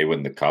don't think they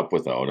win the cup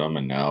without him,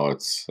 and now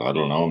I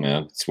don't know,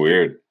 man. It's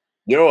weird.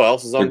 You know what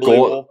else is Their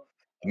unbelievable? goal.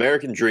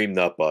 American Dream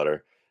nut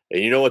butter.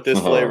 And you know what this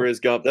flavor is,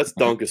 Gump? That's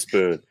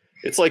Dunk-a-Spoon.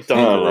 It's like I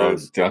love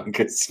Dunkaroos.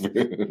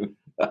 Dunk-a-Spoon.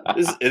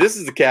 This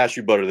is the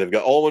cashew butter. They've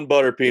got almond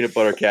butter, peanut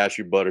butter,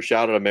 cashew butter.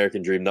 Shout out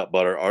American Dream Nut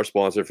Butter, our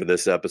sponsor for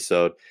this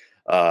episode.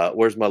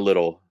 Where's my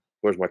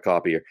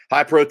copy here?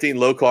 High protein,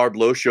 low carb,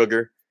 low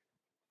sugar.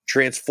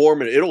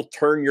 Transform it. It'll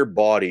turn your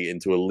body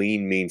into a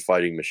lean, mean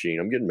fighting machine.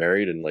 I'm getting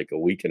married in like a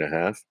week and a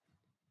half.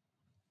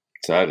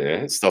 Is that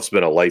it? Stuff's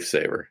been a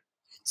lifesaver.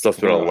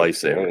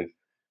 Good.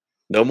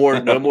 No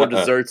more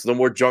desserts, no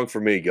more junk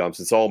for me, Gumps.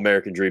 It's all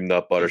American Dream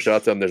Nut Butter. Shout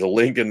out to them. There's a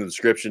link in the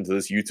description to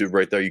this YouTube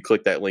right there. You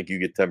click that link, you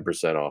get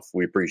 10% off.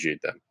 We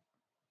appreciate them.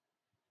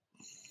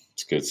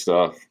 It's good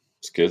stuff.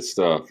 It's good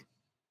stuff.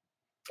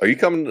 Are you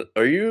coming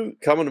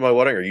to my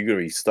wedding, or are you going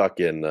to be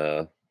stuck in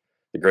the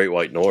Great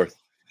White North?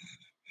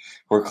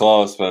 We're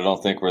close, but I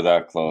don't think we're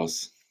that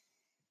close.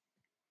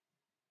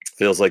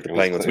 Feels like the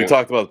Penguins. We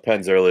talked about the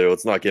Pens earlier.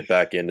 Let's not get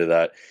back into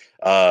that.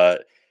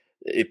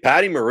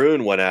 Patty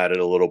Maroon went at it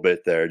a little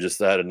bit there. Just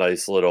had a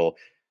nice little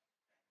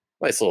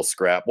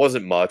scrap.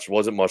 Wasn't much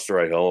to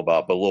write home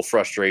about, but a little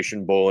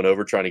frustration boiling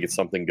over, trying to get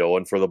something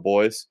going for the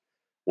boys.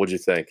 What'd you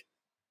think?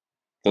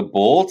 The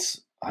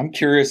Bolts, I'm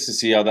curious to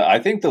see how I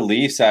think the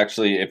Leafs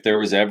actually, if there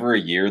was ever a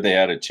year they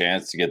had a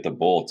chance to get the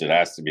Bolts, it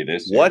has to be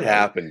this year. What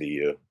happened to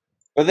you?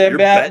 But then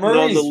Matt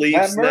Murray's on the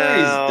Leafs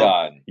now.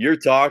 Done. You're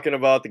talking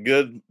about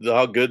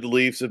how good the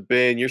Leafs have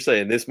been. You're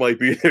saying this might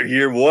be their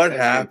year. What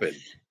happened?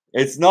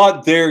 It's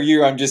not their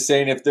year. I'm just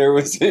saying if there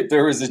was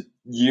a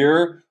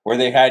year where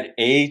they had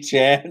a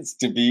chance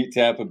to beat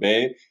Tampa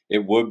Bay,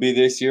 it would be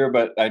this year.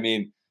 But I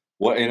mean,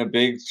 what in a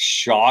big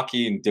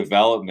shocking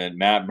development,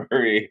 Matt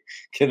Murray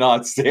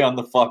cannot stay on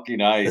the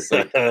fucking ice.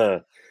 Like,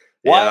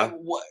 why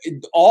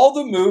all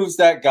the moves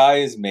that guy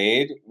has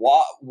made?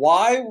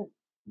 Why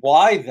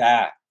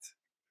that?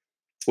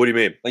 What do you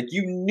mean? Like,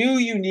 you knew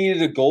you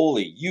needed a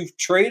goalie. You've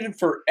traded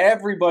for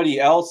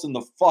everybody else in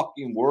the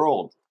fucking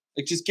world.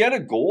 Like, just get a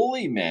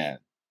goalie, man.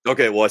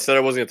 Okay, well, I said I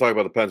wasn't going to talk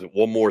about the Pens, but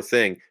one more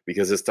thing,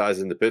 because this ties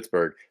into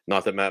Pittsburgh.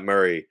 Not that Matt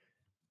Murray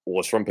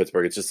was from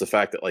Pittsburgh. It's just the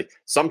fact that, like,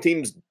 some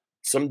teams,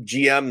 some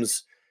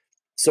GMs,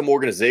 some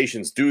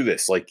organizations do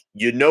this. Like,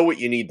 you know what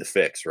you need to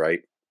fix, right?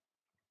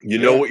 You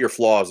know what your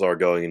flaws are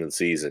going into the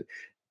season.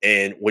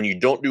 And when you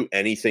don't do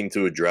anything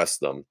to address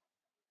them,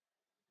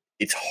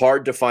 it's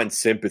hard to find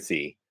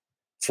sympathy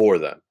for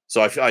them.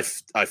 So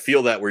I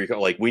feel that where you're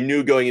like, we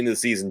knew going into the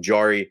season,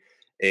 Jari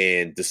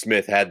and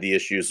DeSmith had the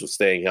issues with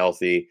staying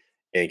healthy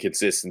and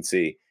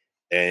consistency,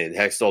 and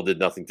Hextall did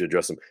nothing to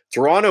address them.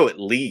 Toronto at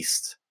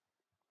least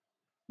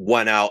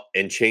went out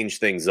and changed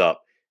things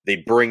up. They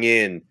bring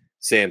in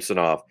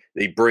Samsonov.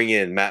 They bring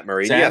in Matt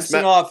Murray.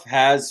 Samsonov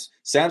has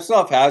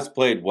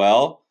played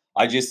well.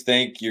 I just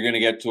think you're going to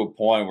get to a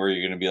point where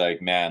you're going to be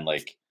like, man,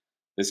 like,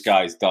 this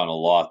guy's done a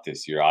lot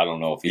this year. I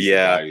don't know if he's the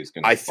guy who's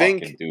going to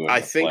fucking do it.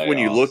 I think when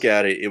you look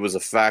at it, it was a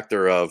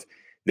factor of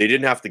they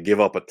didn't have to give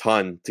up a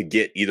ton to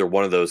get either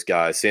one of those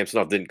guys.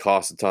 Samsonov didn't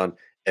cost a ton,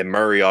 and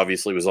Murray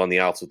obviously was on the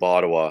outs with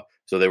Ottawa,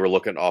 so they were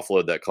looking to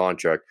offload that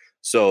contract.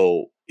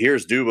 So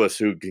here's Dubas,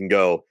 who can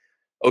go,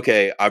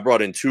 okay, I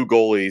brought in two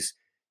goalies.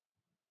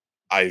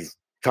 I've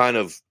kind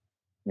of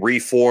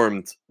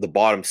reformed the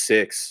bottom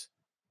six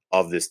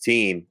of this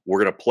team.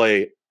 We're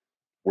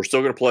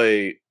still going to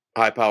play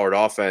high-powered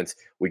offense.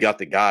 We got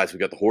the guys, we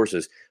got the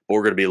horses, but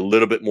we're going to be a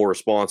little bit more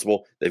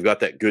responsible. They've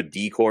got that good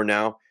decor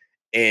now.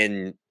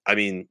 And, I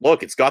mean,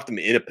 look, it's got them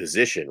in a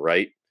position,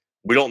 right?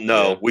 We don't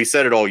know. Yeah. We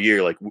said it all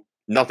year, like,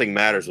 nothing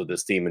matters with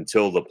this team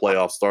until the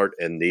playoffs start,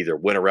 and they either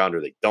win a round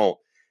or they don't.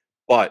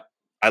 But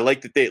I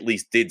like that they at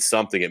least did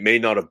something. It may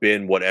not have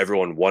been what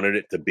everyone wanted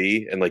it to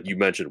be. And like you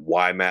mentioned,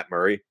 why Matt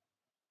Murray?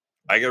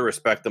 I got to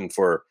respect them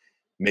for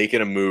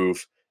making a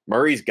move.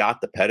 Murray's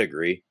got the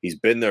pedigree. He's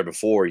been there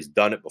before. He's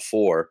done it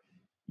before.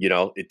 You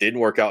know, it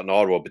didn't work out in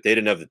Ottawa, but they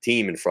didn't have the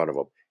team in front of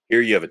them.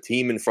 Here you have a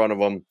team in front of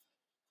them.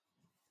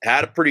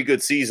 Had a pretty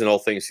good season, all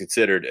things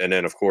considered. And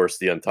then, of course,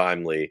 the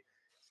untimely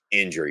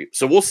injury.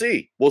 So we'll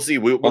see. We'll see.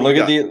 We'll look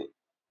at a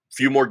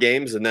few more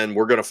games, and then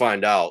we're going to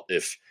find out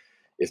if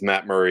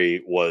Matt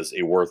Murray was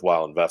a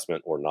worthwhile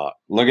investment or not.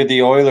 Look at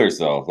the Oilers,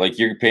 though. Like,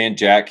 you're paying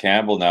Jack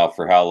Campbell now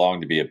for how long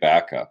to be a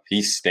backup?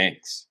 He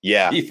stinks.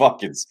 Yeah.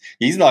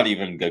 He's not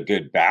even a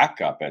good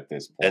backup at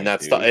this point. And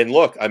that's and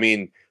look, I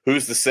mean,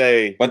 who's to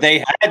say? But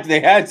they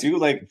had to.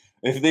 Like,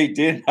 if they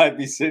did, I'd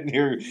be sitting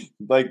here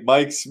like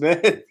Mike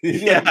Smith.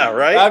 Yeah,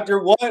 right. After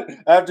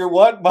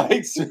what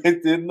Mike Smith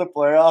did in the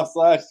playoffs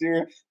last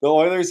year, the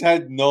Oilers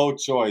had no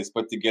choice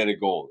but to get a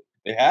goal.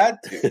 They had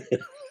to.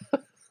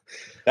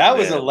 That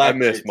was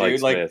electric, I miss Mike dude.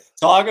 Smith.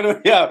 Like,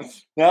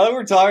 now that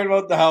we're talking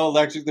about how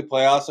electric the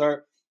playoffs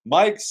are,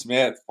 Mike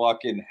Smith,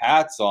 fucking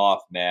hats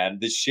off, man.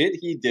 The shit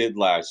he did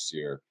last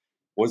year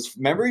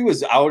remember he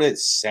was out at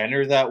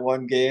center that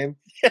one game?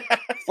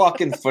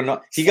 Fucking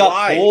phenomenal. He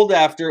got pulled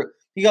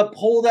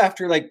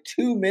after like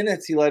 2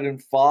 minutes. He let in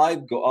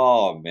 5 go.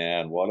 Oh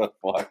man, what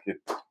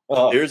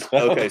Here's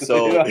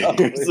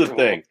the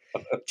thing.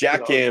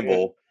 Jack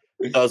Campbell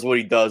does what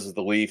he does with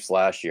the Leafs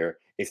last year.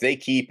 If they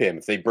keep him,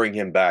 if they bring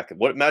him back,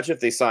 imagine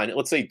if they sign,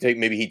 let's say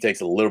maybe he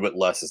takes a little bit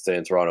less to stay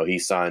in Toronto. He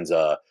signs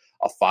a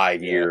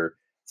 5-year,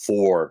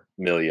 $4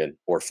 million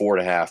or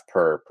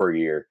 4.5 per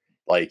year.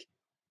 Like,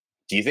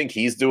 do you think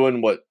he's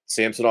doing what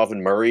Samsonov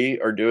and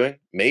Murray are doing?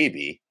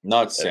 Maybe.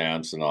 Not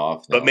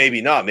Samsonov. But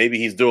maybe not. Maybe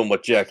he's doing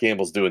what Jack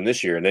Campbell's doing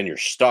this year, and then you're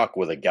stuck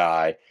with a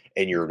guy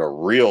and you're in a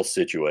real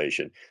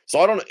situation. So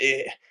I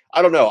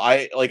don't know.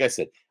 Like I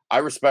said, I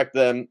respect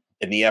them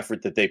and the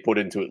effort that they put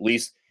into at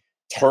least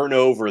turn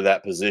over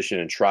that position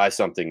and try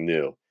something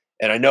new.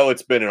 And I know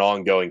it's been an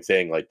ongoing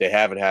thing. Like, they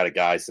haven't had a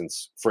guy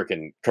since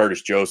freaking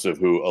Curtis Joseph,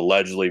 who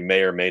allegedly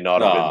may or may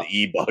not have been the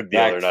E-bug the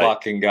other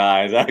night.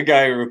 That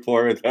guy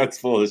reported that's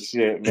full of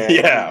shit, man.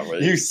 Yeah.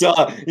 Right. You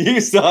saw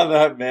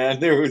that, man.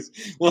 There was,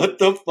 what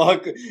the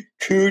fuck?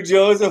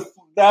 Cujo's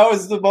that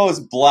was the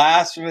most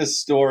blasphemous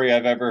story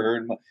I've ever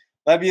heard.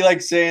 That'd be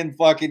like saying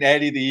fucking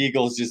Eddie the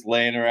Eagle's just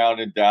laying around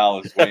in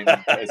Dallas waiting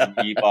as an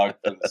E-bug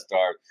for the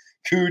start.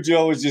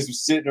 Cujo was just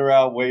sitting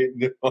around waiting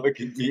to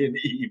fucking be an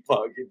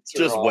E-bug in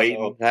Toronto. Just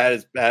waiting. Had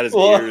his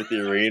beer at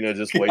the arena,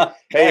 just waiting.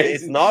 Hey,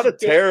 it's not a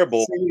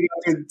terrible.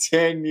 In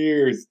 10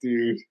 years,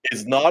 dude.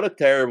 It's not a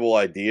terrible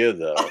idea,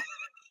 though.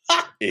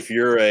 if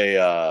you're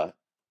a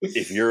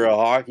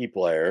hockey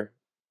player,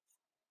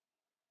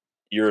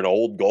 you're an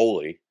old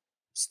goalie,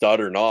 stud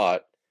or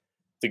not,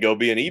 to go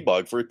be an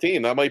E-bug for a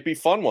team. That might be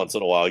fun once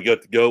in a while. You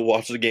get to go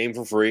watch the game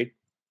for free,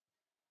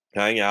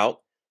 hang out.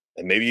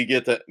 And maybe you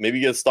get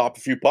to stop a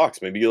few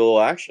pucks. Maybe you get a little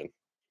action.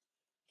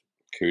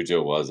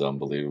 Cujo was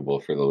unbelievable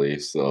for the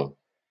Leafs, though.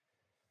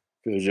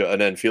 Cujo, and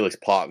then Felix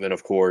Potvin,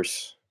 of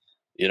course.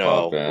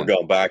 We're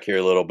going back here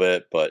a little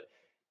bit, but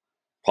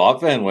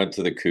Potvin went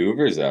to the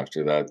Cougars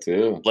after that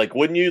too. Like,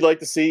 wouldn't you like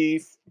to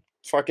see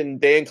fucking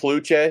Dan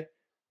Cloutier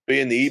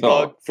being the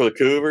E-bug for the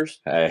Cougars?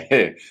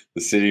 Hey,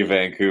 the city of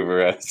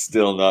Vancouver has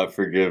still not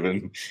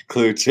forgiven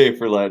Cloutier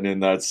for letting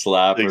in that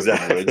slapper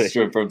from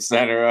Lidstrom from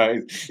center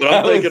ice. But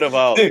I'm thinking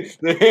about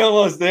they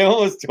almost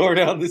tore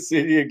down the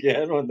city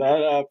again when that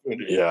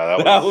happened. Yeah,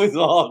 that was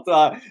all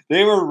time.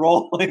 They were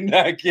rolling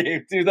that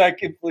game, dude. That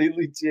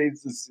completely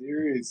changed the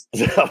series.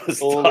 That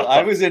was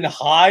I was in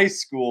high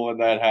school when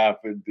that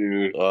happened,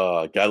 dude.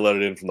 Guy let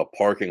it in from the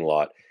parking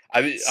lot.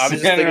 I'm just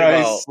thinking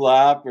about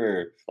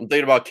slapper. I'm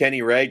thinking about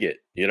Kenny Raggett,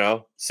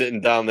 sitting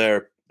down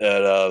there at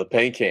the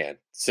paint can,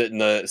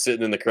 sitting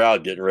in the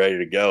crowd, getting ready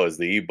to go as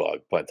the E-bug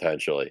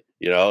potentially.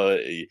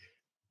 You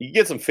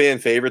get some fan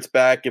favorites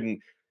back, give him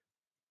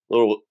a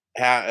little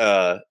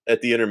at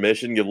the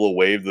intermission, give a little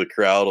wave to the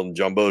crowd on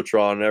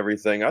Jumbotron and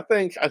everything. I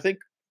think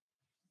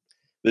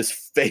this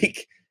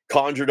fake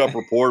conjured up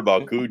report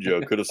about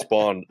Cujo could have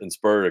spawned and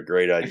spurred a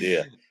great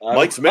idea.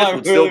 Mike Smith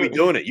would still be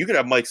doing it. You could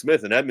have Mike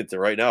Smith in Edmonton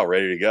right now,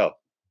 ready to go.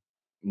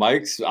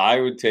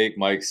 I would take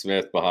Mike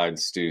Smith behind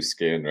Stu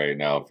Skin right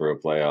now for a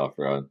playoff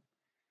run.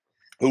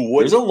 Who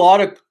would? There's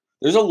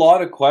a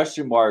lot of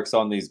question marks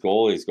on these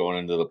goalies going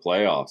into the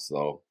playoffs,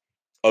 though.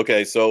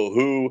 Okay, so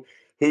who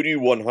do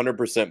you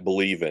 100%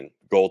 believe in,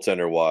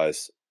 goaltender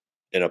wise,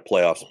 in a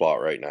playoff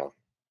spot right now?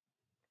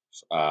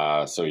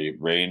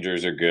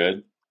 Rangers are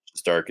good.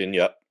 Starkin,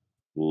 yep.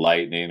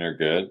 Lightning are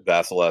good.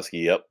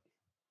 Vasilevsky, yep.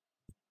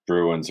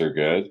 Bruins are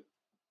good.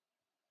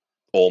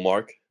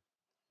 Olmark.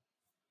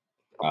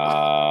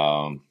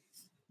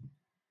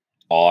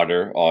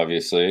 Otter,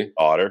 obviously.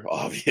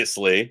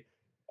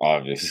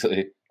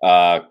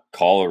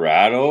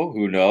 Colorado,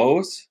 who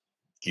knows?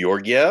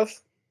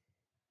 Georgiev.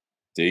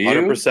 Do you?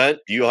 100%?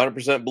 Do you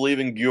 100% believe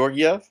in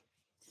Georgiev?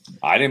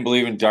 I didn't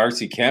believe in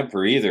Darcy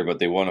Kemper either, but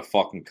they won a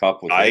fucking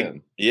cup with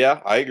him. Yeah,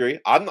 I agree.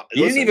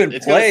 He didn't even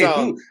play.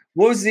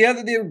 What was the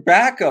other? Their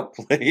backup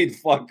played.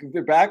 Fucking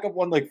their backup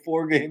won like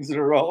 4 games in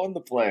a row in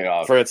the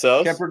playoffs.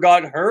 Francouz? Kemper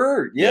got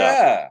hurt.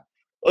 Yeah.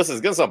 Listen,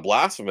 it's going to sound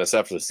blasphemous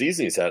after the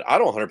season he's had. I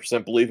don't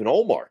 100% believe in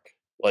Olmark.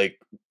 Like,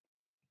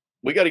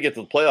 we got to get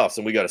to the playoffs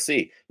and we got to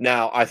see.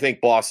 Now, I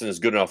think Boston is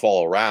good enough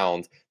all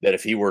around that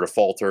if he were to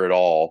falter at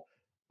all,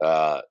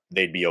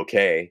 they'd be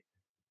okay.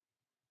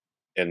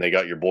 And they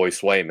got your boy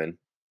Swayman.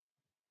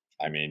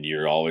 I mean,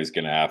 you're always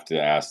going to have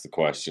to ask the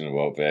question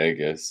about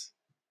Vegas.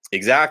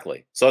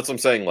 Exactly. So that's what I'm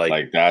saying.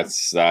 Like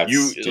that's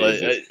you.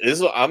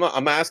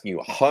 I'm asking you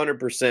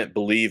 100%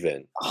 believe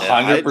in.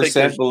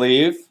 100%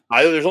 believe.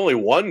 There's only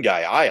one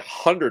guy I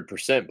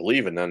 100%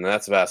 believe in, and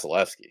that's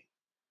Vasilevsky.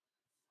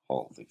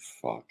 Holy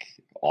fuck,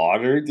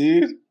 Otter,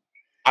 dude!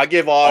 I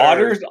give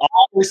Otter.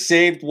 Otter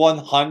saved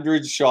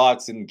 100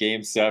 shots in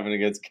Game 7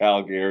 against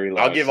Calgary.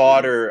 I'll give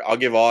Otter an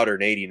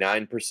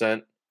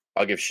 89%.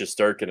 I'll give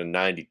Shesterkin a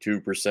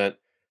 92%.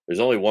 There's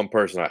only one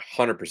person I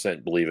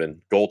 100% believe in,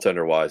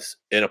 goaltender-wise,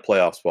 in a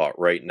playoff spot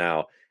right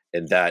now,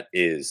 and that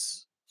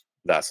is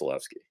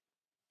Vasilevsky.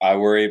 I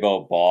worry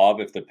about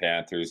Bob if the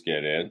Panthers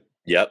get in.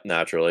 Yep,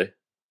 naturally.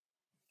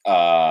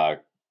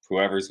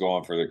 Whoever's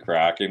going for the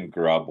Kraken,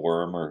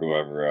 Grubworm, or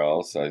whoever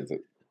else. What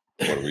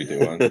are we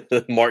doing?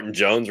 Martin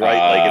Jones,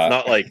 right? Like, it's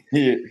not like,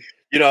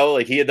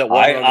 like he had that one.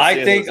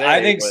 I think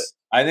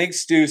I think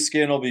Stu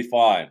Skin will be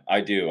fine.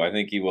 I do. I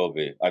think he will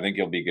be. I think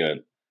he'll be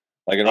good.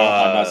 Like I'm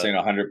not saying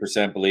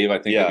 100% believe. I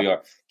think he'll be all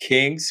right.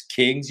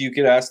 Kings. You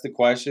could ask the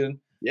question.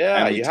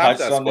 Yeah, and we you have to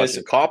touched ask on the this.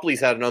 question. Copley's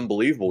had an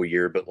unbelievable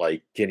year, but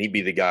like, can he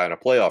be the guy on a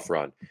playoff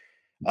run?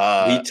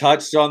 We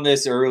touched on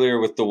this earlier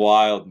with the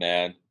Wild,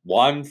 man.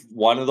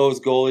 One of those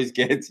goalies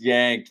gets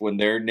yanked when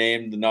they're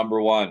named the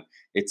number one.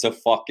 It's a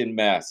fucking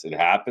mess. It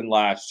happened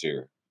last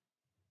year.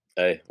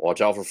 Hey,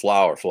 watch out for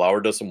Flower.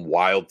 Flower does some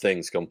wild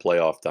things come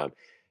playoff time.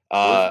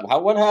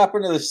 What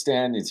happened to the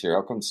standings here?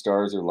 How come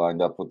Stars are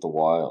lined up with the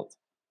Wild?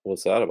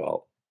 What's that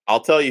about? I'll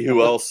tell you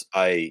who else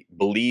I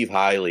believe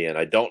highly in.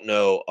 I don't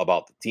know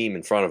about the team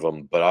in front of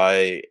him, but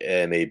I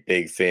am a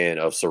big fan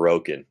of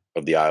Sorokin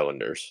of the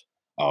Islanders.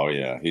 Oh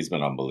yeah, he's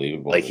been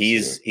unbelievable. Like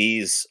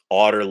he's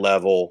Otter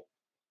level,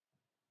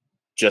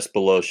 just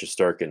below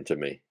Shesterkin to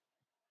me,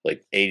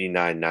 like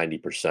 89,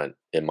 90%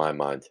 in my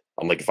mind.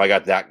 I'm like, if I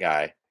got that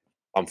guy,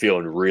 I'm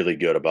feeling really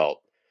good about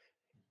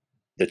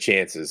the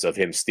chances of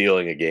him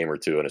stealing a game or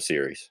two in a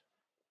series.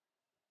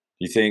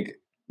 Do you think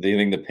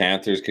the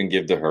Panthers can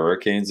give the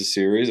Hurricanes a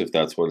series if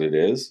that's what it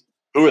is?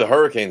 Who are the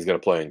Hurricanes going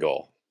to play in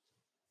goal?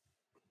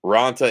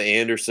 Ronta,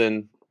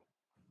 Anderson,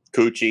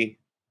 Cucci,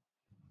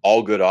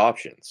 all good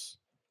options.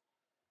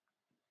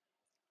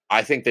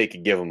 I think they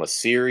could give them a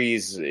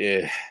series,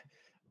 a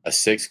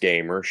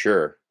 6-gamer,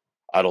 sure.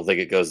 I don't think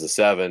it goes to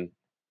 7.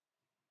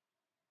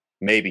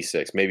 Maybe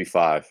 6, maybe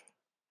 5.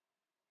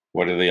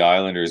 What do the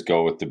Islanders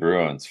go with the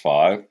Bruins?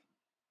 5?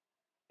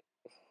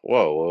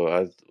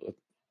 Whoa,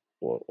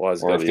 why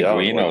is it or if the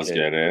Guinos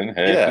get in?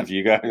 Hey, yeah. If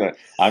you got,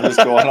 I'm just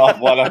going off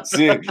what I'm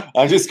seeing.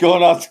 I'm just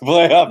going off the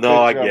playoff.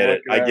 No, I get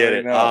it. I get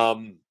it.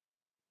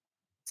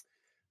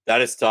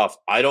 That is tough.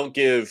 I don't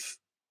give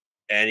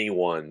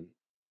anyone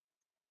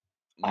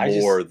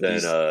more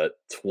than a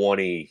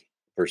 20%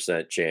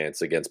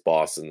 chance against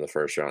Boston in the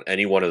first round.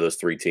 Any one of those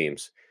 3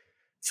 teams,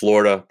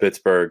 Florida,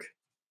 Pittsburgh,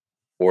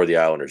 or the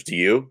Islanders. Do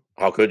you?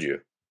 How could you?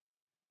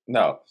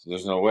 No,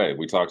 there's no way.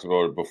 We talked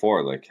about it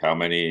before. Like how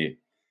many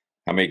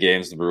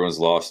games the Bruins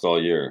lost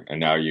all year, and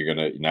now you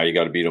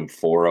got to beat them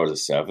 4 out of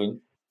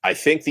 7. I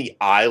think the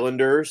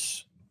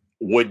Islanders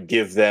would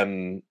give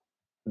them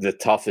the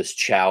toughest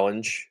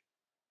challenge.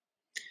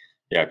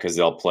 Yeah, because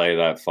they'll play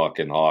that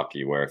fucking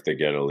hockey where if they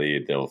get a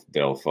lead,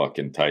 they'll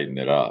fucking tighten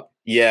it up.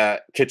 Yeah,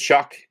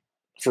 Tkachuk.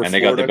 And they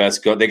got the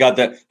best. They got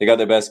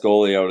the best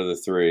goalie out of the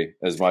 3.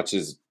 As much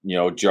as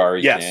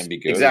Jari can be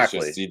good, exactly.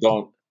 It's just,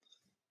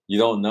 you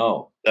don't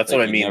know. That's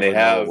what I mean. They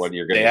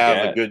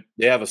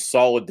have a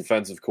solid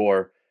defensive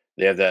core.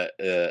 They have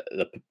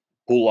the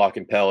Pulak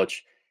and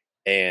Pelech,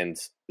 and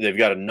they've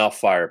got enough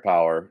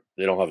firepower.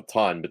 They don't have a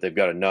ton, but they've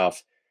got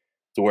enough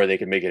to where they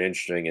can make it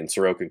interesting. And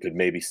Sorokin could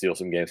maybe steal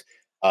some games.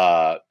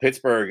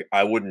 Pittsburgh,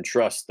 I wouldn't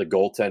trust the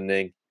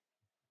goaltending.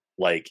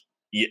 Like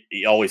you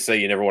always say,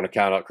 you never want to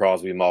count out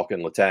Crosby,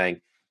 Malkin,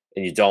 Letang,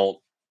 and you don't.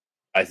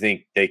 I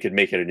think they could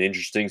make it an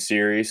interesting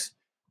series.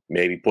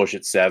 Maybe push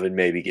it 7.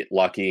 Maybe get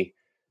lucky.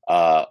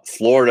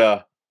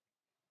 Florida,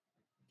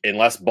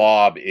 unless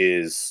Bob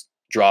is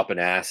dropping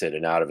acid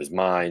and out of his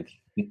mind,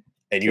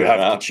 and you have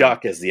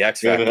Tkachuk as the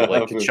X factor,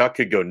 like Tkachuk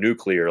could go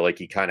nuclear, like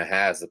he kind of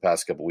has the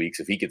past couple weeks.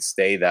 If he could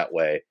stay that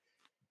way,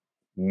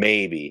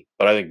 maybe.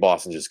 But I think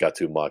Boston just got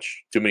too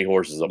many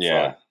horses up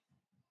front.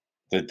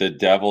 The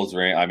Devils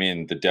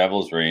the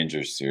Devils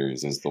Rangers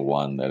series is the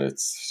one that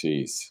it's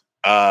jeez.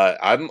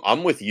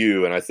 I'm with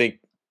you, and I think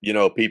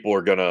people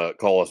are gonna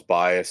call us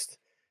biased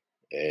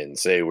and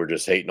say we're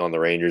just hating on the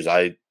Rangers.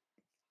 I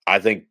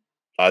think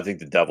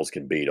the Devils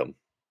can beat them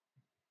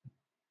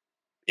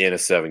in a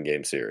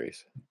 7-game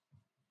series,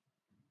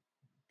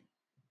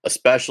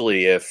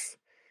 especially if.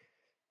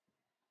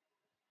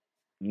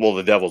 Well,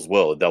 the Devils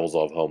will. The Devils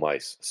will have home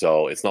ice,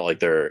 so it's not like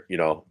they're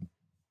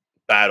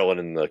battling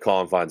in the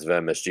confines of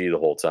MSG the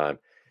whole time.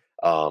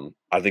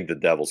 I think the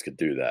Devils could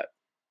do that.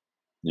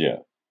 Yeah.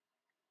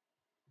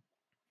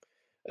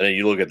 And then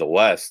you look at the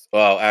West.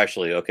 Well,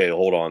 actually, okay,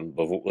 hold on.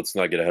 But let's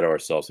not get ahead of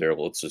ourselves here.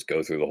 Let's just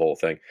go through the whole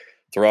thing.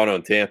 Toronto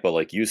and Tampa,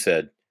 like you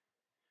said,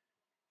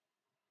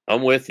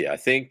 I'm with you. I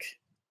think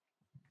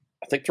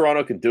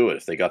Toronto can do it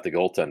if they got the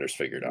goaltenders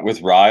figured out.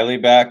 With Riley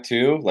back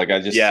too? Like I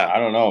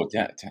don't know.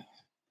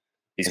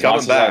 He's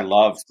coming back.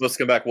 He's supposed to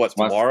come back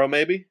tomorrow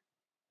maybe?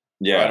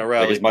 Yeah.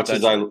 As much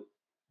as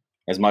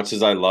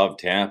I love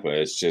Tampa,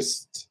 it's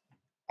just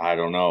I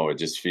don't know. It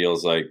just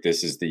feels like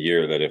this is the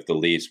year that if the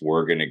Leafs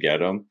were going to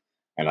get him,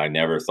 and I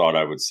never thought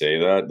I would say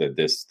that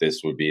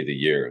this would be the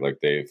year. Like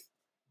they've.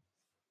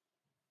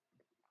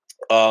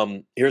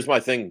 Here's my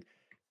thing.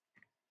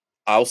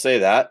 I'll say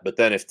that, but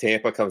then if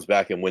Tampa comes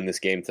back and win this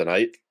game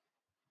tonight,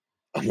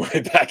 I'm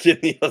right back in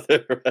the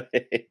other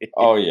way.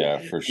 Oh yeah,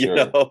 for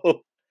sure.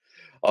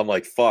 I'm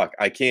like, fuck,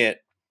 I can't.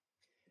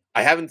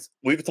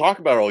 We've talked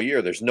about it all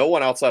year. There's no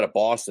one outside of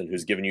Boston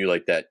who's giving you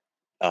like that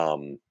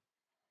 100%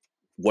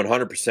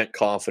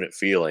 confident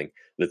feeling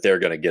that they're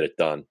going to get it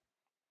done.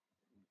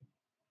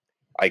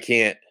 I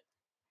can't.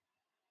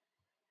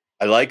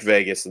 I like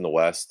Vegas in the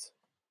West.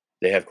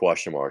 They have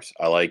question marks.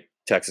 I like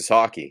Texas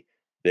hockey.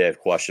 They have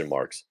question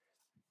marks.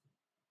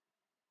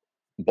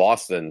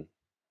 Boston,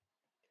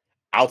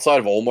 outside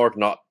of Ullmark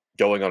not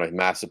going on a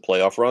massive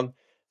playoff run,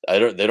 they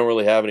don't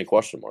really have any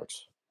question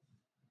marks.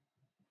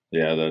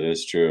 Yeah, that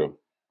is true.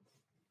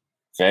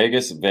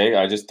 Vegas,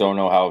 I just don't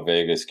know how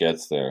Vegas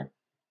gets there.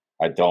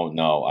 I don't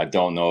know. I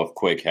don't know if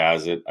Quick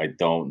has it. I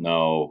don't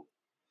know.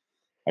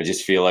 I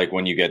just feel like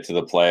when you get to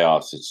the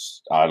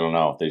playoffs, I don't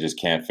know. They just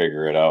can't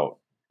figure it out.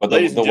 But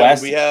Ladies the and gentlemen,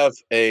 West, we have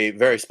a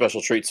very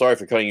special treat. Sorry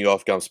for cutting you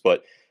off, Gumps,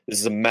 but this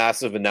is a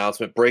massive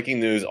announcement. Breaking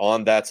news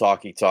on That's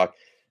Hockey Talk.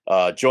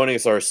 Joining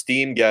us, our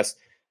esteemed guest,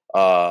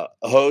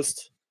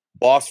 host,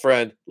 boss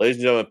friend, ladies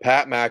and gentlemen,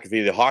 Pat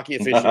McAfee, the hockey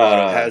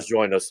aficionado, has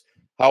joined us.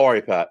 How are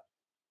you, Pat?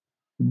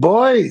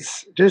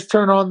 Boys, just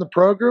turn on the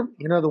program.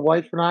 You know, the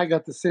wife and I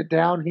got to sit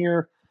down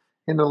here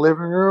in the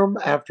living room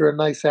after a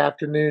nice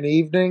afternoon,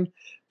 evening,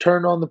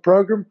 turned on the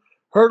program,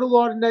 heard a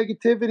lot of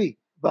negativity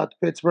about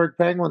the Pittsburgh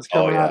Penguins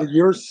coming out of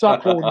your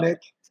suckhole, Nick.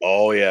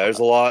 Oh, yeah, there's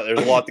a lot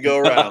to go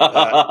around,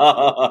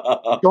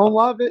 Pat. Don't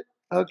love it.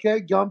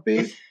 Okay,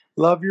 Gumpy,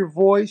 love your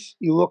voice.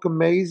 You look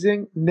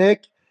amazing.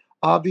 Nick,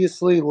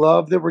 obviously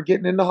love that we're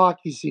getting into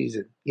hockey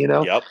season. You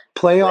know,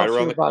 playoffs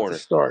are about to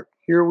start.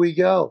 Here we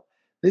go.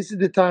 This is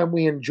the time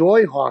we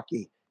enjoy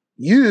hockey.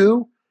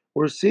 You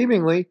were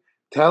seemingly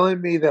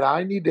telling me that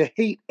I need to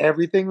hate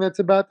everything that's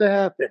about to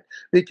happen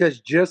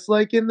because just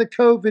like in the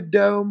COVID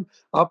dome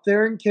up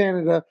there in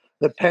Canada,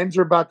 the Pens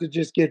are about to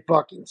just get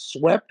fucking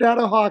swept out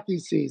of hockey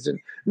season.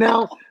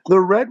 Now,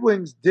 the Red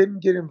Wings didn't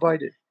get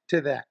invited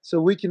to that,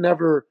 so we can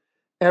never,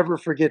 ever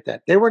forget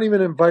that. They weren't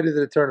even invited to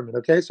the tournament,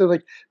 okay? So,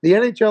 like, the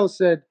NHL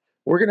said,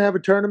 we're going to have a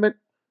tournament.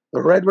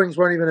 The Red Wings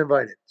weren't even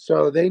invited.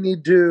 So they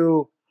need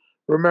to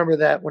remember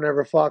that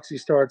whenever Foxy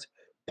starts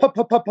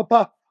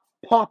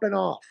popping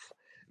off.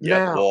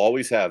 Yeah, we'll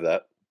always have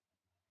that.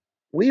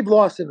 We've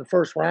lost in the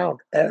first round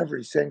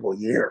every single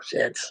year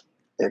since,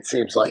 it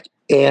seems like.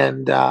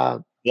 And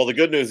well, the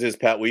good news is,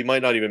 Pat, we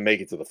might not even make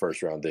it to the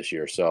first round this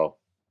year. So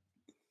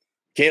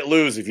can't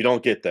lose if you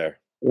don't get there.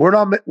 We're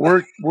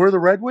the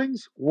Red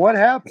Wings. What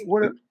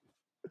happened?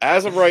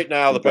 As of right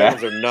now, the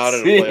Penguins are not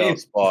in a playoff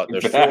spot.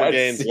 There's 4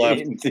 games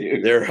left.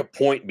 Dude. They're a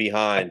point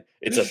behind.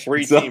 It's a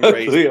 3-team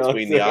race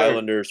between the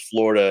Islanders,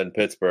 Florida, and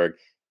Pittsburgh,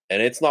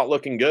 and it's not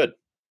looking good.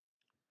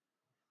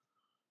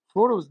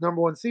 Florida was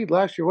number 1 seed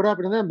last year. What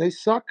happened to them? They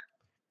suck?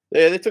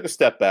 Yeah, they took a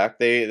step back.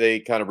 They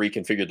kind of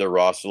reconfigured their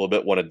roster a little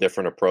bit, went a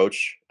different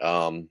approach.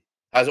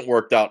 Hasn't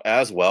worked out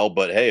as well,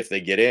 but hey, if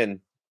they get in,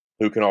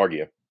 who can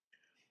argue?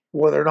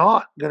 Well, they're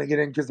not going to get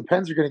in because the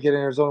Pens are going to get in.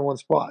 There's only one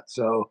spot.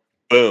 So,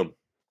 boom.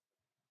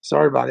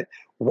 Sorry about it.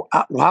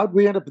 How'd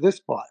we end up at this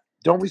spot?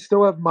 Don't we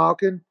still have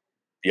Malkin?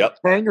 Yep.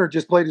 Tanger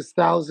just played his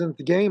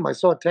 1,000th game. I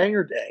saw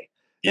Tanger Day.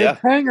 Yeah.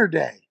 Tanger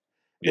Day.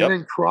 Yep. And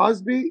then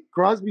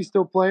Crosby's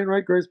still playing,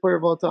 right? Greatest player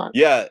of all time.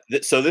 Yeah.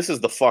 So this is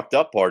the fucked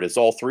up part is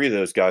all 3 of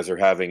those guys are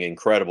having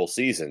incredible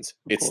seasons.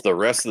 It's the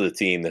rest of the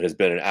team that has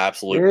been an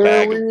absolute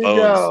bag of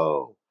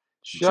bones.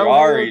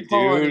 Jari,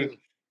 dude.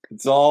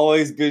 It's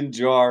always been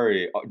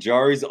Jari.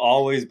 Jari's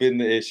always been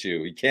the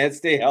issue. He can't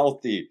stay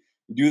healthy.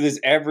 You do this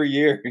every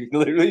year. He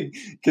literally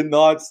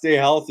cannot stay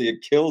healthy.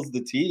 It kills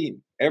the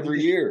team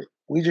every year.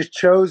 We just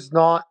chose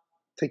not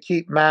to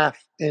keep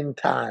Math in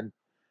time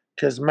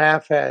because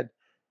Math had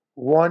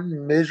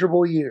one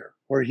miserable year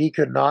where he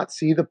could not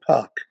see the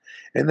puck.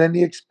 And then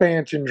the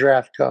expansion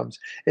draft comes,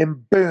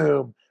 and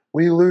boom,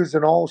 we lose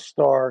an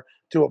all-star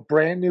to a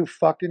brand new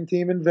fucking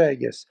team in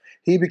Vegas.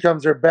 He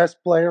becomes their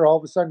best player. All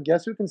of a sudden,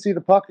 guess who can see the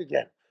puck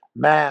again?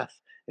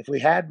 Math. If we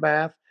had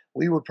Math,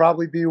 we would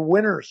probably be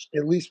winners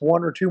at least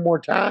 1 or 2 more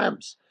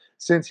times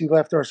since he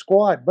left our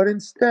squad. But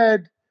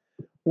instead,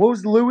 what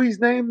was Louis'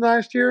 name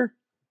last year?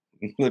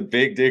 The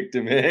Big Dick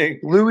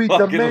Domingue. Louis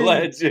Domingue.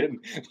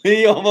 Legend.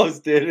 He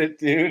almost did it,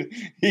 dude.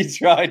 He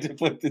tried to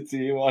put the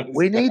team on his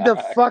We need back. the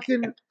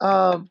fucking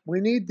we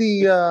need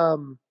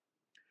the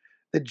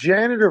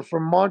janitor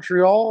from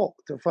Montreal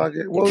to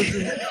fucking what was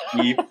his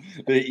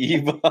the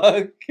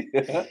E-Bug.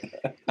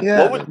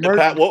 Yeah.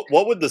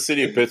 What would the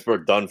city of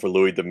Pittsburgh done for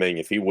Louis Domingue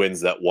if he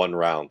wins that one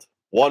round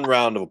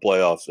of a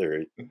playoff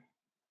series?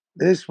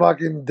 This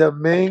fucking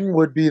Domingue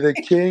would be the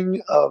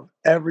king of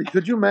every.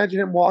 Could you imagine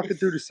him walking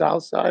through the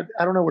South Side?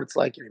 I don't know what it's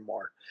like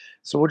anymore.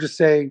 So we'll just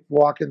say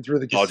walking through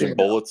the casino. Dodging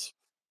bullets?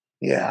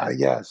 Yeah, I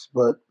guess.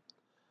 But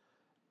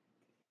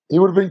he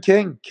would have been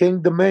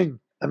King Domingue.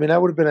 I mean,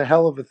 that would have been a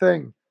hell of a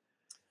thing.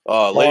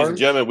 Ladies and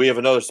gentlemen, we have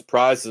another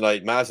surprise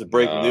tonight. Massive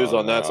breaking news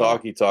on That's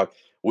Hockey Talk.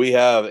 We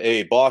have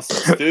a Boston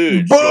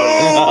Stooge.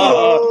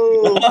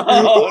 Who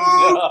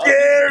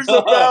cares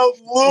about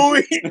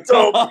Louis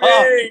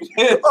Domingue?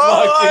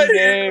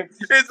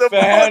 It's a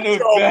fan of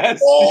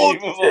best team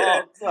of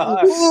all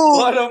time.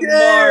 What a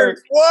mark!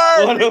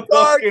 Why are we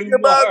talking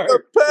about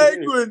the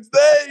Penguins?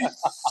 They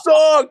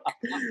suck.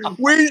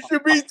 We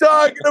should be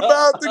talking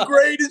about the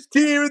greatest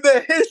team in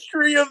the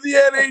history of the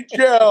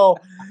NHL,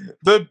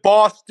 the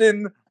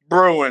Boston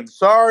Bruins.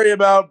 Sorry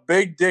about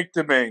Big Dick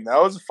Domingue.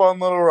 That was a fun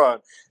little run.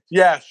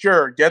 Yeah,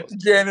 sure. Get the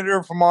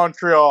janitor from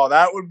Montreal.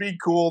 That would be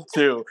cool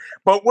too.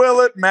 But will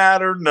it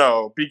matter?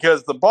 No,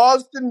 because the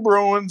Boston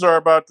Bruins are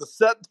about to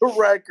set the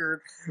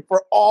record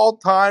for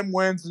all-time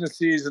wins in a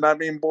season. I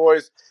mean,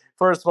 boys,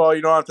 first of all,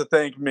 you don't have to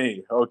thank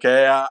me,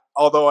 okay?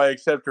 Although I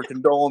accept your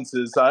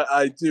condolences,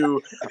 I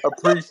do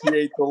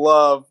appreciate the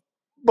love.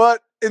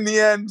 But in the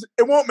end,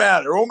 it won't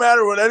matter. It won't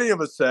matter what any of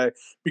us say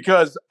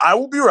because I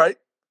will be right.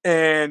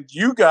 And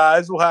you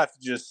guys will have to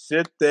just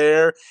sit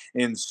there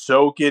and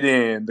soak it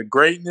in. The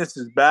greatness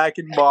is back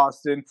in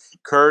Boston,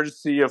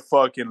 courtesy of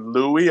fucking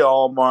Louis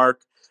Allmark,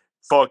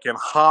 fucking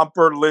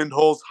Homper,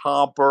 Lindhol's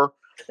Homper,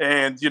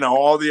 and,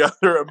 all the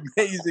other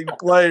amazing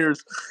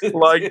players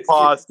like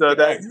Pasta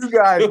that you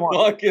guys want.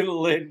 Fucking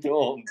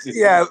Lindholm. Dude.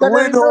 Yeah,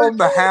 Lindholm,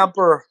 the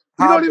Hamper.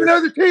 You don't even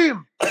know the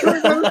team.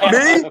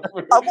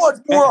 Me? I watch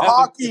more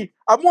hockey.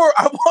 I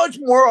watch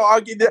more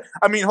hockey.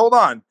 Hold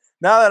on.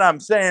 Now that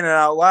I'm saying it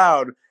out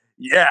loud,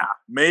 yeah,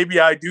 maybe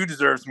I do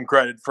deserve some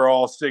credit for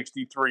all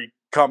 63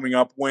 coming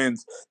up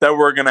wins that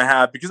we're going to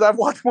have because I've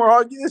watched more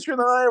hockey this year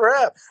than I ever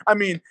have. I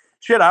mean,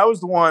 shit, I was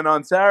the one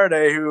on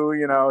Saturday who,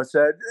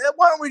 said,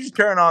 why don't we just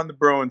turn on the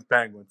Bruins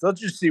Penguins?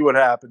 Let's just see what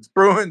happens.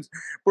 Bruins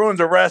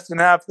are resting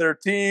half their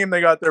team.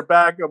 They got their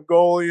backup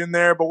goalie in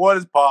there. But what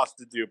does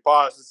Pasta do?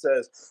 Pasta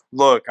says,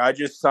 look, I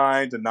just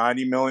signed a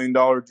 $90 million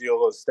deal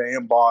to stay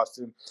in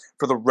Boston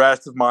for the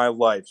rest of my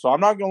life. So I'm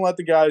not going to let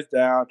the guys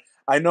down.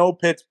 I know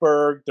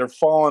Pittsburgh, they're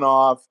falling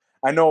off.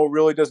 I know it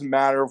really doesn't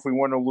matter if we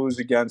win or lose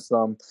against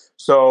them.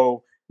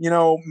 So,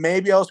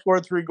 maybe I'll score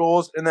 3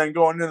 goals and then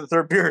going into the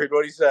third period.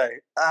 What do you say?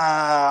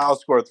 I'll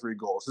score 3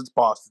 goals. It's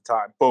Boston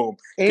time. Boom.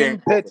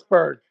 In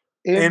Pittsburgh.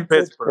 In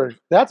Pittsburgh.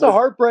 That's a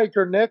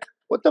heartbreaker, Nick.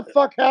 What the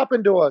fuck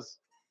happened to us?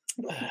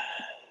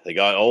 They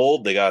got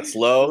old. They got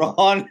slow.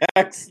 Ron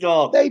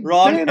Hextall.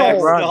 Ron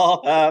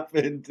Hextall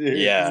happened, dude.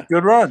 Yeah.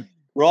 Good run.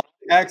 Ron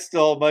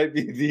Hextall might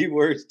be the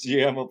worst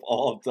GM of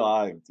all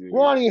time, dude.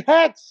 Ronnie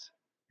Hex.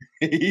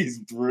 He's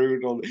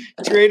brutal.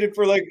 Traded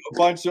for like a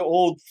bunch of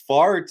old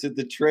farts at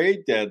the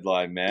trade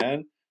deadline,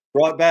 man.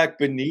 Brought back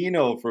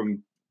Bonino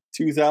from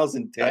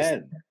 2010.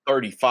 That's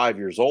 35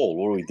 years old.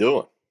 What are we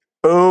doing?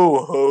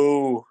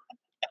 Boo-hoo.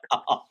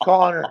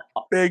 Connor.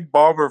 Big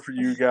bummer for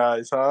you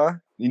guys, huh?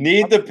 You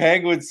need the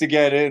Penguins to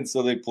get in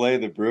so they play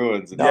the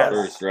Bruins in the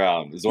first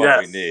round is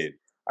what we need.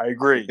 I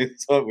agree.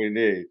 It's what we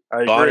need.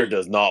 Connor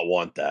does not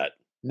want that.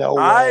 No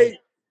way. I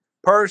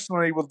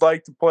personally would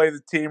like to play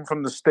the team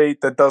from the state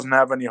that doesn't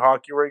have any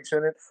hockey rinks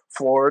in it,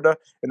 Florida,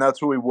 and that's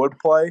who we would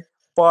play.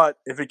 But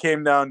if it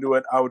came down to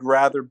it, I would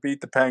rather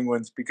beat the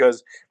Penguins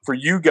because for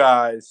you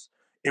guys,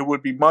 it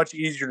would be much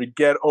easier to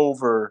get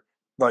over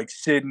like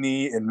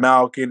Sydney and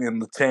Malkin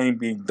and Letang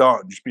being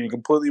done, just being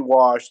completely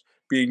washed,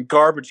 being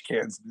garbage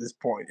cans at this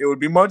point. It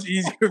would be much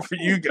easier for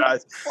you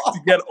guys to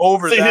get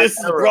over that. This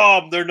is the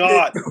problem. They're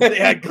not. They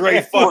had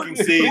great fucking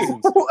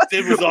seasons.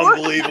 It was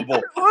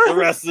unbelievable. The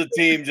rest of the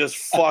team just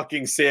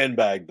fucking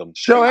sandbagged them.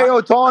 Shohei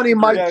Ohtani,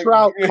 Mike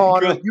Trout,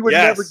 Connor. You would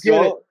never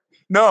get it.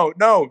 No.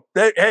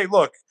 Hey,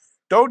 look,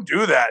 don't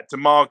do that to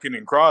Malkin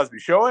and Crosby.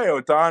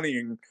 Shohei Ohtani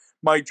and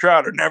Mike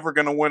Trout are never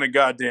going to win a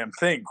goddamn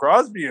thing.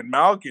 Crosby and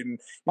Malkin,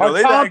 are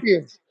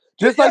champions.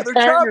 Just like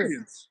Tanger.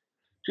 Champions.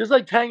 Just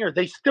like Tanger.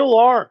 They still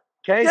are.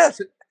 Okay. Yes,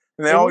 and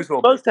they always will.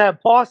 Supposed to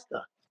have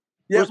Pasta.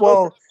 Yeah,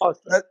 well,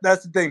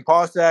 that's the thing.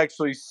 Pasta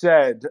actually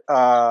said,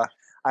 "I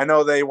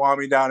know they want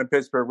me down in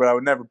Pittsburgh, but I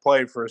would never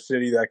play for a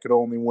city that could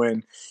only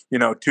win,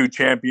 2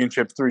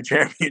 championships, 3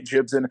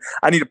 championships, and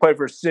I need to play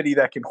for a city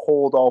that can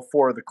hold all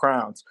 4 of the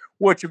crowns."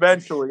 Which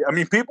eventually,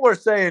 people are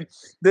saying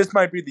this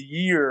might be the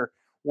year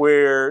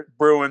where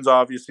Bruins,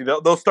 obviously,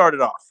 they'll start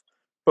it off.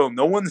 Boom,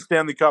 they'll win the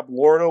Stanley Cup.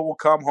 Lordo will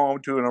come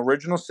home to an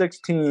original 6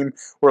 team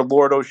where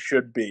Lordo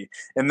should be.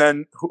 And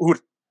then who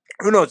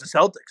knows, the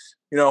Celtics.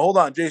 Hold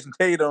on, Jason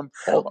Tatum,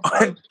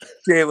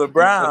 Jaylen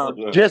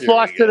Brown. Just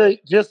lost to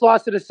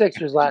the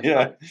Sixers last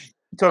night.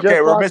 It's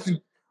okay. We're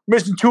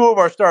missing 2 of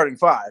our starting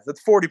 5.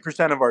 That's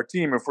 40% of our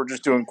team if we're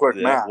just doing quick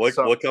math.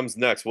 What comes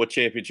next? What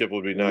championship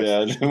would be next?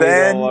 Yeah,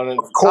 then, of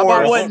course, how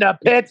about winning the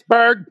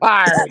Pittsburgh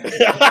Pirates?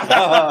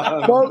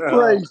 Boat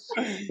race.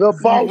 The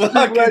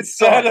Boston Red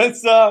set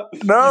us up.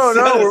 No,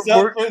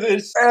 we're for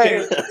this.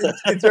 Hey,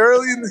 it's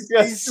early in the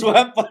season.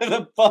 Swept by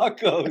the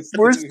Buccos.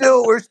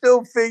 We're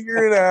still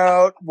figuring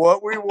out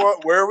what we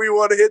want, where we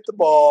want to hit the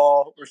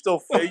ball. We're still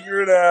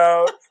figuring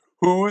out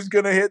who's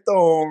gonna hit the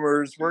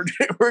homers. We're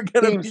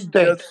gonna be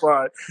just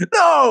fine.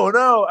 No.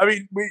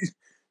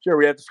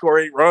 We have to score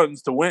 8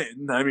 runs to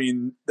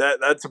win.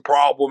 That's a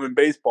problem in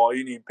baseball.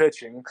 You need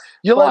pitching.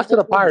 You lost to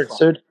the Pirates,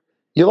 dude.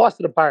 You lost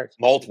to the Pirates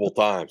multiple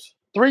times,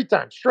 3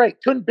 times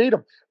straight. Couldn't beat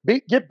them.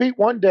 Get beat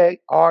one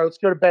day. All right, let's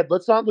go to bed.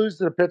 Let's not lose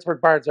to the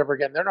Pittsburgh Pirates ever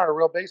again. They're not a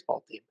real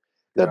baseball team.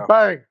 Then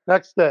bang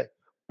next day.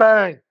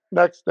 Bang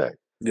next day.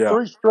 Yeah.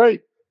 3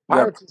 straight.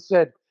 Pirates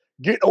said,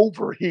 "Get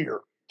over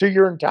here." To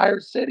your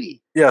entire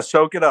city. Yeah,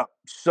 soak it up.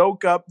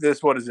 Soak up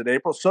this, what is it,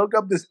 April? Soak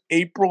up this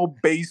April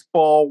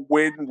baseball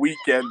win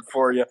weekend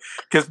for you.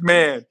 Because,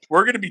 man,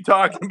 we're going to be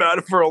talking about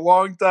it for a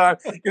long time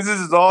because this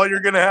is all you're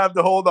going to have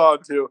to hold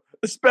on to,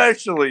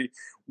 especially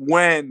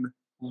when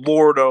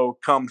Lordo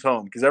comes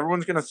home, because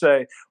everyone's going to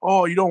say,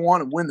 oh, you don't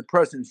want to win the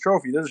President's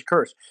Trophy. There's a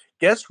curse.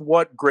 Guess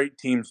what great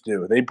teams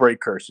do? They break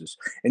curses.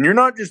 And you're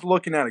not just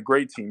looking at a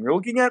great team. You're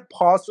looking at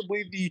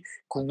possibly the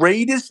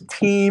greatest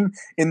team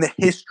in the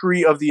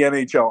history of the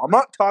NHL. I'm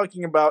not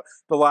talking about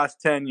the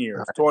last 10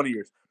 years, 20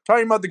 years. I'm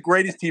talking about the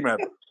greatest team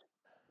ever.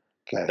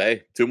 Okay.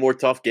 Hey, 2 more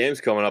tough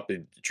games coming up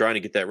trying to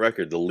get that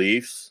record. The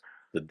Leafs,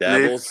 the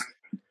Devils,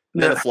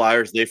 and then the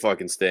Flyers, they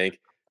fucking stink.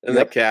 And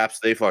the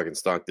Caps, they fucking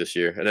stunk this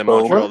year. And then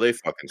Montreal, they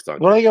fucking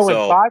stunk. What are you going to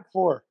win? 5,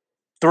 4?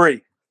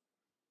 3.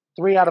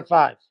 3 out of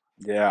 5.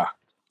 Yeah.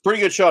 Pretty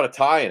good shot of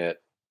tying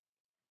it.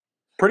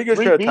 Pretty good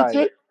shot of tying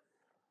it.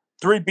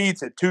 3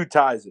 beats it, 2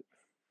 ties it.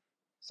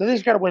 So they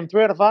just got to win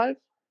 3 out of 5?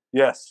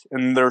 Yes.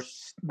 And they're,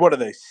 what are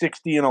they,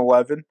 60 and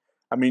 11?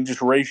 I mean,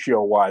 just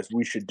ratio-wise,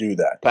 we should do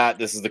that. Pat,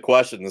 this is the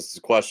question. This is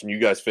the question you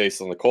guys face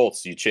on the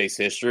Colts. Do you chase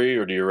history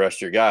or do you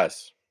rest your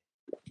guys?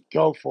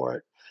 Go for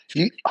it.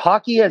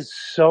 Hockey has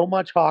so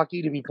much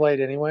hockey to be played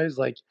anyways.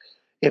 Like,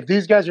 if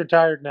these guys are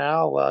tired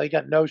now, well, you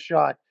got no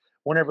shot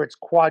whenever it's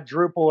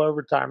quadruple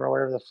overtime or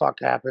whatever the fuck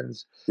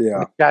happens. Yeah.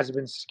 These guys have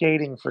been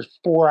skating for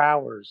 4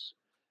 hours,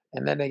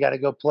 and then they got to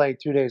go play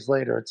 2 days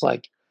later. It's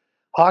like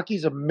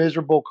hockey's a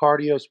miserable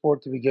cardio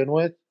sport to begin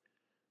with.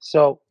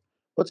 So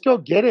let's go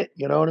get it.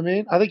 You know what I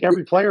mean? I think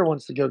every player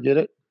wants to go get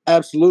it.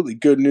 Absolutely.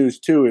 Good news,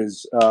 too,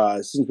 is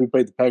since we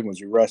played the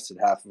Penguins, we rested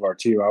half of our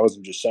team. I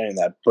wasn't just saying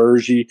that.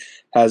 Bergie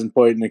hasn't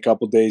played in a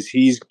couple of days.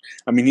 He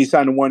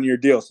signed a 1-year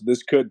deal, so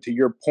this could, to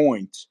your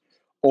point,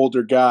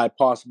 older guy,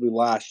 possibly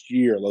last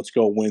year. Let's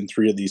go win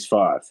 3 of these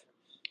 5.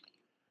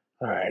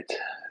 All right.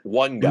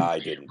 One guy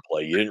didn't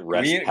play. You didn't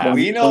rest half.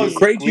 If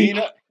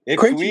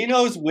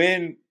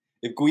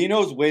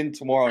Guinos win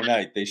tomorrow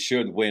night, they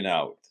should win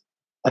out.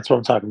 That's what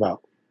I'm talking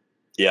about.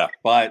 Yeah.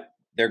 But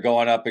they're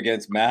going up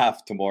against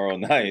McAfee tomorrow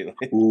night.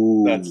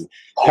 That's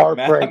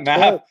heartbreak.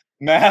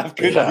 McAfee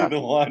could be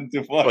the one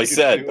to fucking. Like I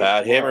said,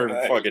 Pat, Hammer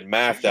and fucking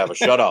McAfee to have a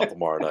shutout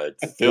tomorrow night.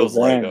 It feels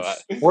like.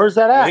 Where's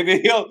that at?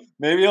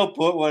 Maybe he'll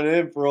put one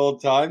in for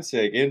old time's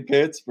sake in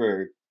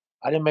Pittsburgh.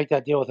 I didn't make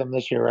that deal with him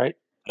this year, right?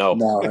 No,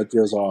 that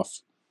deal's off.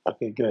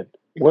 Okay, good.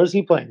 Where's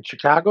he playing?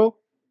 Chicago?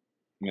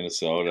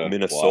 Minnesota.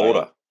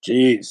 Wow.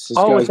 Jeez. It's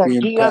that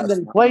GM that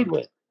he played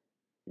with.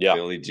 Yeah.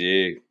 Billy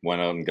G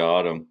went out and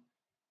got him.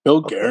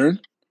 Bill Guerin?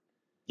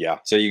 Yeah.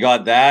 So you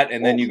got that,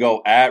 and then you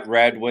go at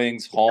Red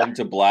Wings, home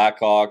to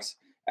Blackhawks,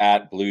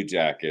 at Blue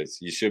Jackets.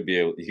 You should be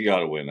able. You got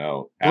to win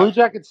out. Blue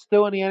Jackets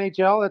still in the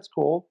NHL. That's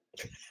cool.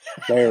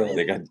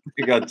 They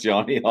got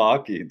Johnny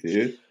Hockey,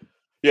 dude.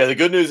 Yeah. The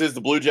good news is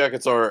the Blue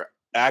Jackets are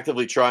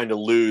actively trying to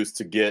lose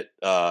to get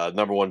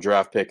number 1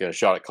 draft pick and a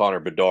shot at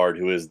Connor Bedard,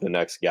 who is the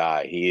next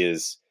guy. He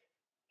is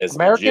as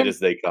American? legit as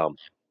they come.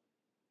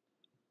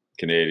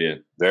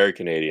 Canadian, very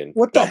Canadian.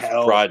 What the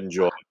hell? Pride and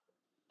joy.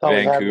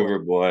 Vancouver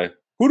boy.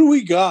 Who do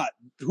we got?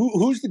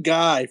 Who's the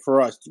guy for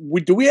us?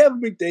 Do we have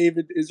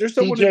McDavid? Is there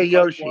someone? TJ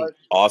Yoshi.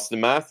 Austin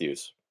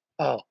Matthews.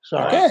 Oh,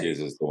 sorry. Matthews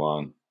is the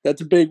one.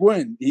 That's a big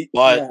win.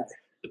 But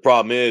the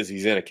problem is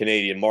he's in a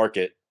Canadian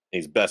market.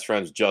 He's best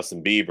friends with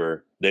Justin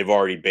Bieber. They've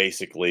already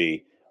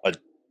basically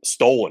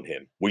stolen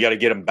him. We got to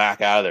get him back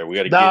out of there. We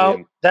got to get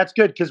him. That's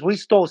good because we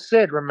stole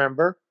Sid,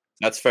 remember?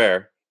 That's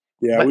fair.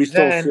 Yeah, but we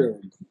stole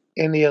Sid.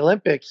 In the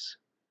Olympics.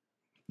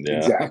 Yeah,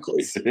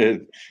 exactly.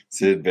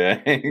 Sid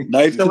Bang.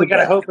 So we got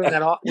to hope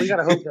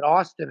that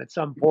Austin at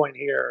some point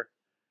here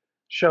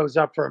shows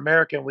up for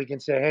America, and we can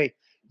say, "Hey,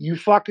 you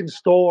fucking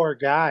stole our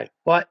guy."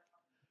 But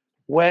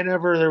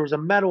whenever there was a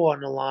medal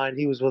on the line,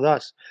 he was with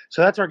us.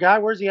 So that's our guy.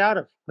 Where's he out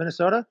of?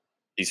 Minnesota?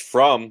 He's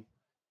from,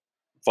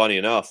 funny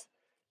enough,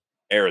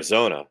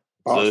 Arizona.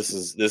 Awesome.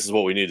 So this is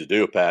what we need to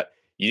do, Pat.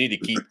 You need to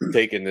keep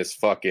taking this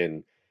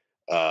fucking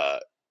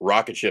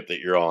rocket ship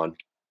that you're on.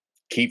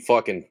 Keep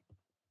fucking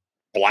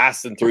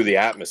blasting through the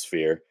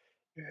atmosphere.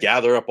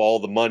 Gather up all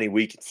the money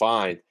we can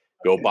find.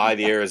 Go buy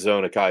the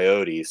Arizona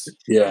Coyotes.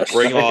 Yeah.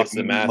 Bring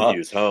Austin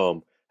Matthews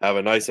home. Have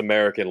a nice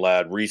American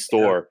lad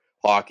restore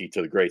hockey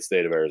to the great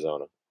state of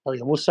Arizona. Oh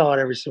yeah, we'll sell it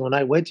every single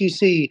night. Wait till you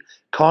see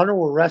Connor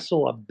will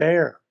wrestle a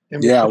bear.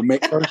 We'll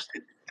make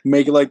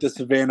it like the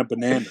Savannah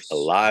Bananas. A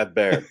live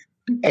bear.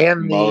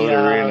 And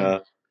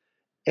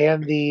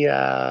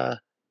the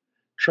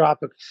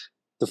tropics.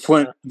 The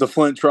Flint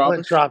Tropics.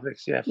 Flint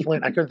Tropics, yeah.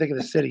 Flint. I couldn't think of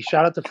the city.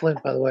 Shout out to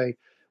Flint, by the way.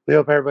 We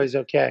hope everybody's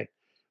okay.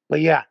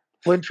 But yeah,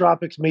 Flint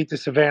Tropics meet the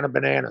Savannah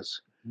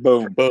Bananas.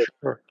 Boom. Boom.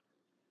 Sure.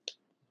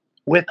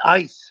 With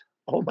ice.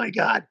 Oh my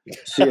God.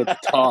 See at the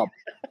top.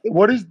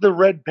 What is the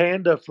red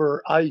panda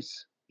for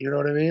ice? You know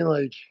what I mean?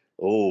 Like,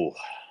 oh,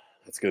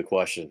 that's a good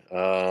question.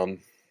 Would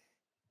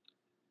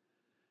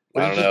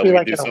it just be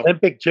like an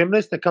Olympic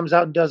gymnast that comes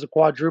out and does a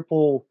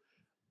quadruple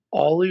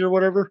ollie or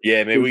whatever?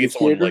 Yeah, maybe we get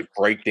someone like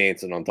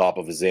breakdancing on top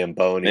of a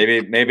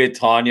Zamboni. Maybe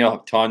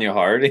Tanya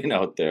Harding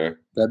out there.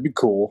 That'd be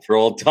cool. For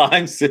old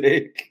time's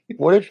sake.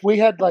 What if we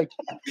had like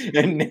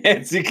and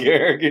Nancy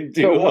Kerrigan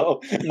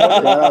duo?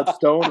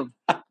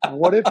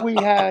 What if we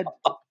had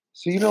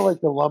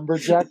like the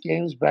lumberjack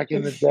games back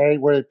in the day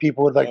where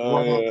people would like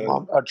run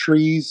on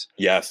trees?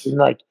 Yes. And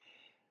like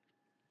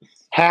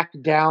hack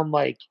down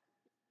like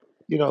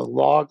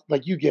log,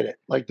 like you get it,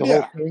 like the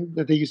whole thing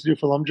that they used to do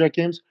for lumberjack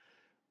games.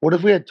 What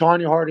if we had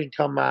Tanya Harding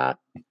come out?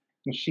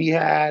 She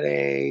had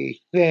a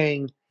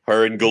thing.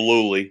 Her and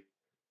Galooly.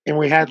 And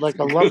we had like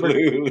a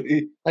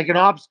like an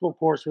obstacle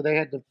course where they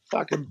had to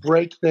fucking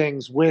break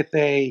things with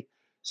a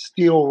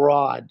steel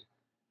rod,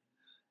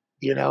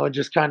 and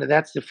just kind of,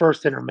 that's the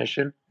first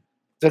intermission.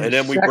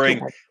 Then we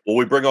bring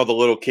all the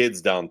little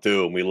kids down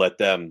too, and we let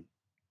them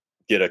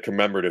get a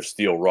commemorative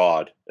steel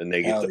rod, and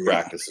they get to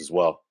practice as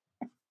well.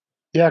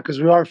 Yeah,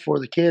 because we are for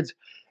the kids.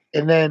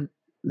 And then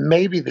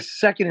maybe the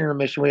second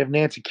intermission, we have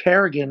Nancy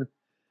Kerrigan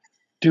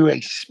do a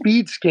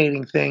speed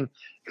skating thing,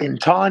 and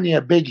Tanya,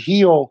 big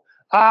heel,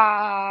 so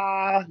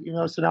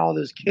now all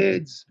those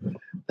kids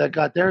that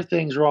got their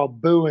things are all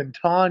booing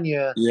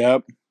Tanya.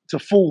 Yep. It's a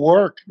full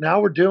work. Now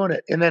we're doing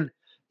it. And then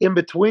in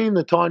between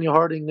the Tanya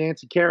Harding,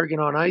 Nancy Kerrigan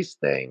on ice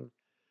thing,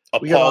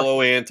 Apollo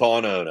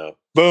Antonono.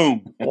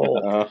 Boom.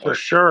 Oh, for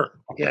sure.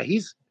 Yeah,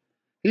 he's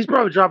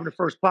probably dropping the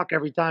first puck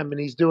every time, and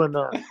he's doing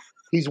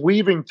he's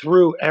weaving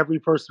through every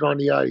person on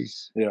the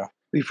ice. Yeah.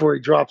 Before he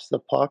drops the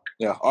puck.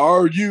 Yeah.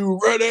 Are you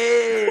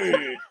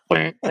ready?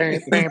 and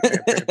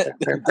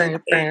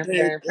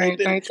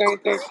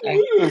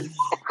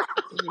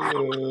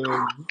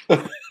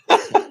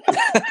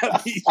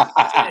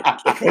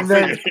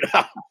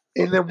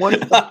then once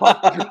the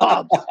puck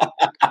drops,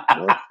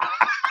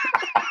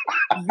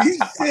 be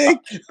sick.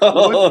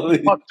 Once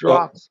the puck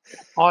drops,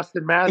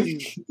 Austin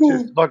Matthews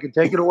just fucking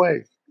take it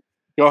away.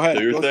 Go ahead.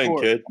 Do your thing,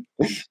 kid.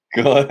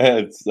 Go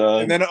ahead,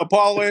 son. And then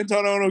Apollo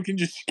Antonono can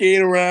just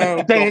skate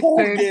around the whole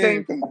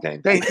game.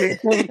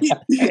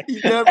 He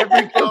never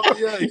becomes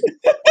the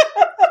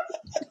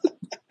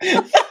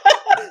ice.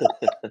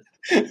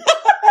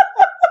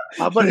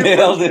 How about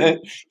Nailed him?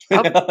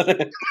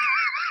 it.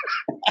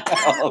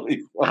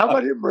 How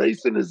about him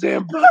racing a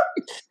Zamboni?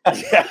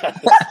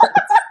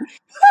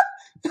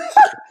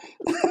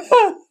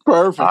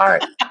 Perfect. All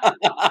right.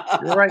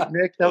 You're right,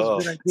 Nick. That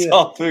was a good idea. It's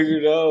all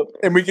figured out.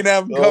 And we can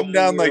have him come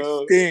down like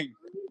Sting.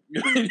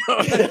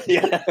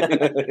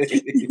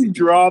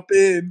 Drop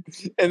in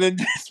and then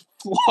just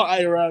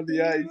fly around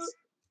the ice.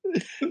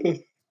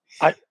 Did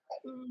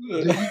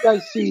you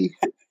guys see?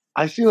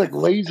 I see like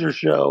laser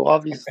show,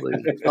 obviously.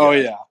 Oh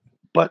yeah.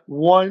 But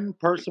one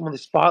person with a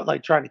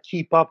spotlight trying to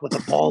keep up with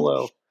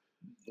Apollo.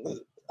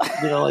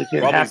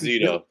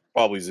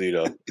 Probably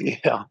Zito.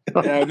 Yeah.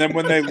 And then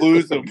when they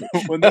lose them,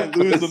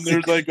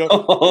 there's like a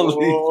and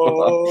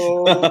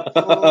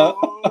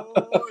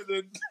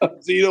then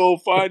Zito will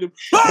find him.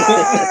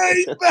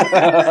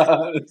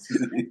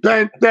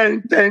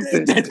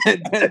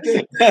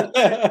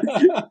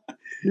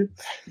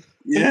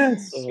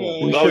 Yes.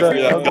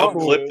 Don't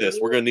clip this.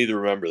 We're gonna need to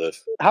remember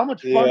this. How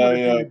much fun would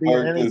it be to be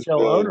an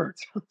NHL owner?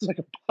 It sounds like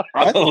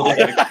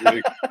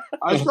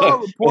I saw a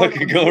report. What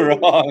could go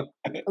wrong?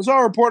 I saw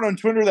a report on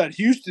Twitter that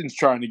Houston's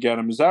trying to get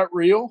him. Is that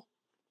real?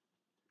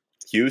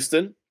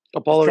 Houston?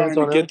 Apollo trying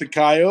to get the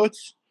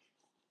Coyotes?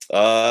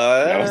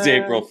 That was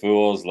April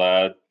Fool's,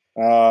 lad.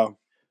 I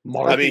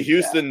mean,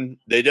 Houston,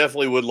 they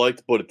definitely would like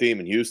to put a team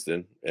in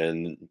Houston,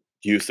 and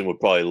Houston would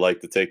probably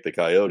like to take the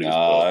Coyotes.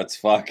 No, that's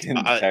fucking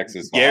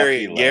Texas.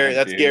 Gary,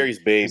 that's dude. Gary's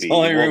baby. There's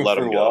only room let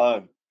for him go.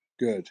 one.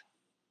 Good.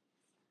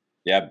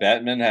 Yeah,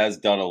 Bettman has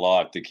done a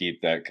lot to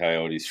keep that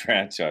Coyotes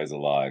franchise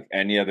alive.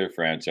 Any other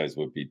franchise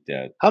would be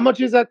dead. How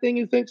much is that thing,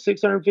 you think?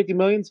 650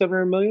 million,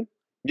 700 million?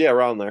 Yeah,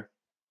 around there.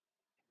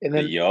 And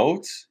then the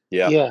Yotes?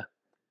 Yeah.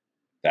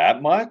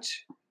 That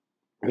much?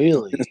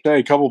 Really? Just say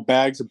a couple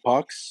bags of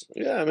pucks.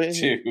 Yeah, I mean,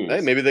 Jeez. hey,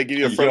 maybe they give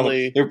you a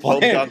friendly. They're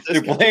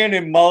playing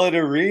in Mullet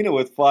Arena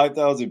with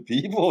 5,000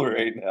 people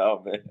right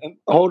now, man.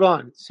 Hold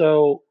on.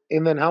 So,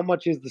 and then how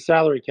much is the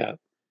salary cap?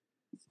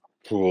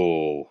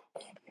 Oh,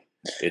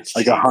 it's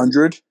like cheap.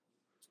 100.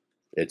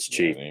 It's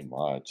cheap. Ain't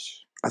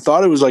much. I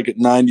thought it was like at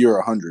 90 or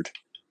 100.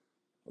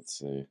 Let's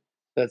see.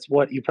 That's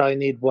what you probably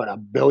need. What,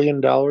 $1 billion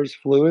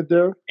fluid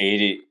there?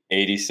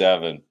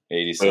 87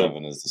 is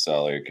the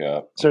salary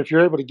cap. So if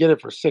you're able to get it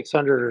for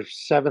 600 or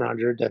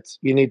 700,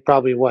 you need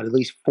probably at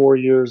least 4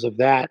 years of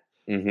that.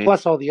 Mm-hmm.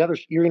 Plus all the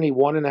others. You're gonna need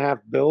 $1.5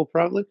 billion,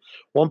 probably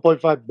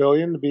 $1.5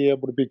 billion to be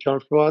able to be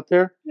comfortable out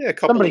there. Yeah, a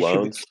couple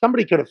loans.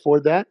 Somebody could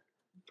afford that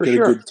for Get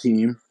sure. a good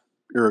team.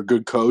 You're a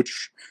good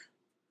coach.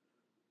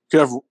 You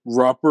could have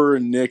Rupper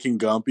and Nick and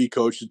Gumpy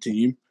coach the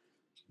team.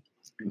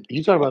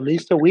 You talking about me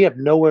still? We have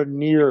nowhere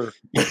near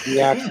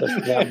the access to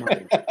that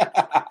money.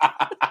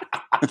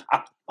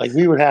 Like,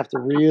 we would have to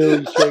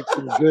really shake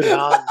some good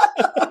hands.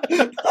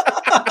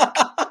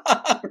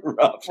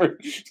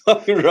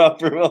 Rupper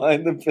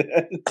behind the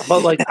bench.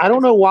 But, like, I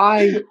don't know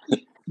why.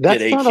 That's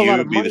Get not AQ a lot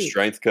of be money. the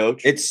strength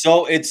coach. It's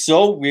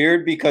so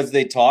weird because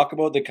they talk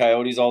about the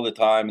Coyotes all the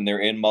time and they're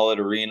in Mullet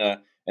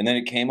Arena. And then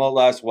it came out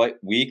last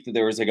week that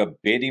there was like a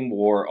bidding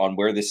war on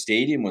where the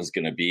stadium was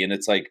going to be. And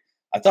it's like,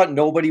 I thought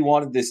nobody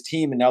wanted this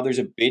team, and now there's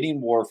a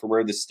bidding war for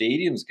where the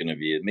stadium's going to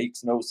be. It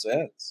makes no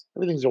sense.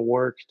 Everything's a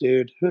work,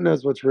 dude. Who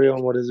knows what's real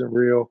and what isn't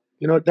real?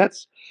 You know, that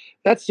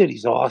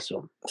city's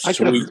awesome.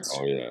 Sweet.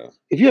 Oh, yeah.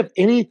 If you have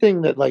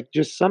anything that, like,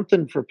 just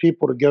something for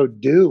people to go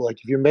do, like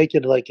if you make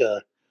it like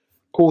a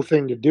cool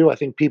thing to do. I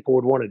think people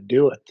would want to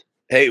do it.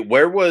 Hey,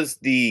 where was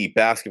the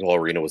basketball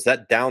arena? Was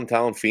that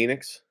downtown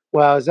Phoenix?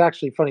 Well, it's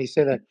actually funny you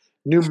say that.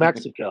 New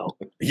Mexico.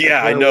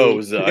 Yeah, I know. It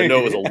was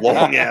a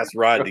long ass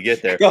ride to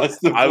get there.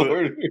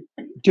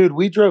 Dude,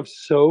 we drove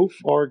so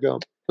far.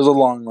 It was a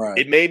long ride.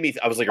 It made me.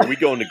 I was like, "Are we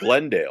going to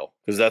Glendale?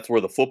 Because that's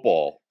where the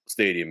football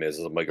stadium is."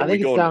 I'm like, "I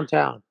think it's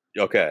downtown."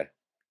 Okay,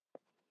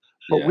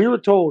 but we were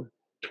told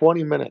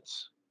 20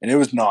 minutes, and it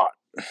was not.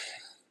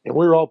 And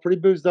we were all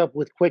pretty boozed up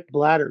with quick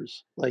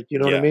bladders, like you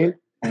know what I mean.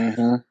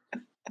 Mm-hmm.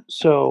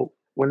 So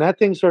when that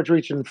thing starts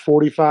reaching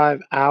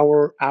 45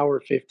 hour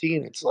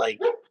 15, it's like.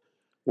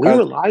 We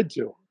were lied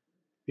to,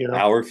 you know.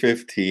 Hour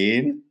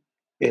 15,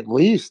 at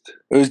least.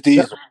 It was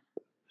Diesel.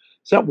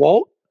 Is that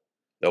Walt?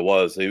 That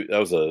was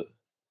a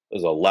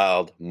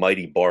loud,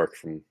 mighty bark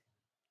from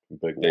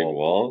Big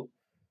Walt.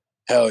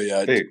 Hell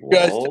yeah! Big you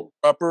guys Walt.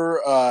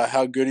 Upper,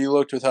 how good he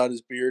looked without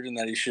his beard, and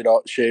that he should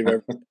shave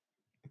everything.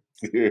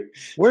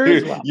 Where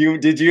is Walt?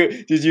 Did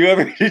you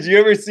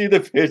ever see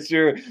the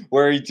picture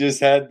where he just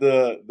had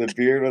the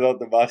beard without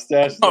the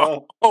mustache?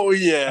 Oh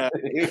yeah.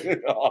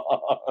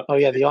 Oh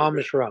yeah, the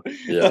Amish rub.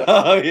 Yeah.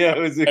 Oh yeah, it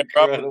was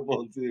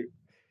incredible too.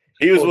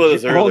 He was with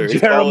us earlier.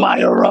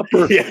 Jeremiah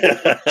Rupper.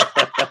 Yeah.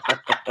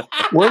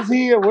 Where's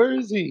he? Where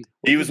is he?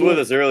 He was with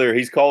us earlier.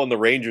 He's calling the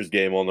Rangers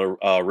game on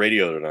the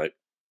radio tonight.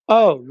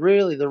 Oh,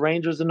 really? The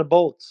Rangers and the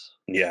Bolts.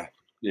 Yeah.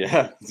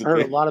 Yeah. I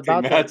heard a lot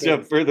about that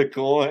matchup for the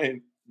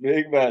coin.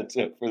 Big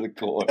matchup for the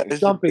coin.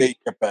 Stumpy,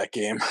 get back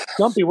game.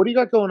 Stumpy, what do you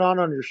got going on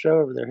your show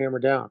over there, Hammer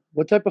Down?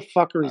 What type of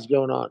fuckery is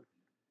going on?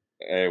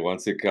 Hey,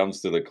 once it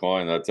comes to the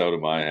coin, that's out of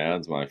my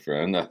hands, my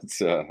friend.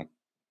 That's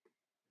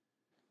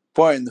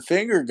Boy, in the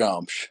finger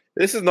gumps.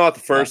 This is not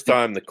the first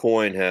time the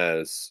coin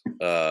has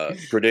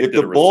predicted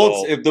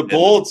if the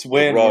Bolts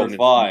win, we're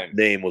fine.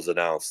 Name was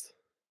announced.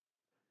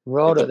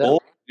 If the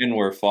Bolts win,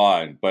 we're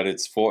fine. But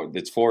it's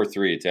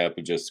 4-3.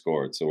 Tampa just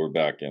scored, so we're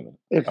back in it.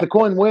 If the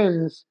coin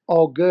wins,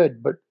 all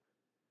good. But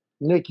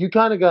Nick, you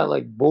kind of got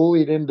like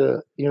bullied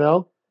into,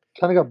 kind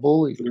of got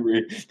bullied.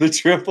 The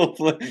triple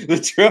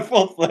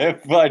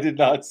flip. I did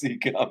not see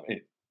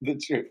coming. The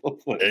triple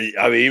flip.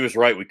 I mean, he was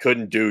right. We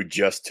couldn't do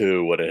just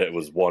two when it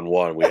was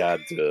 1-1. We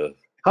had to.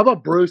 How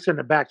about Bruce in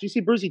the back? Did you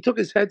see Bruce? He took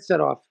his headset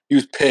off. He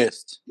was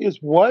pissed. He was,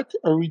 what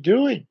are we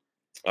doing?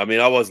 I mean,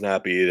 I wasn't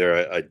happy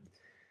either.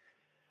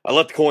 I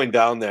let the coin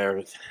down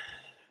there,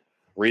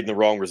 reading the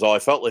wrong result. I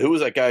felt like, who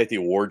was that guy at the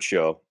award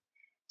show?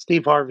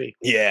 Steve Harvey.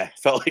 Yeah,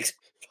 felt like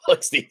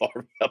Steve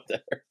Harvey up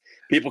there.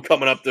 People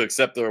coming up to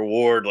accept their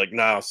award, like,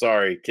 no,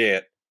 sorry,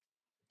 can't.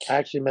 I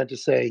actually meant to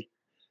say,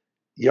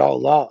 y'all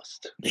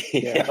lost.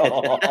 Yeah.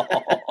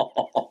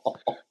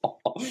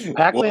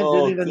 Pac-Man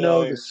didn't even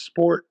know the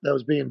sport that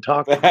was being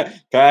talked about.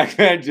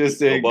 Pac-Man just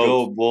said,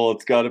 go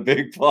Bolts. Got a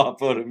big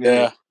pop out of me.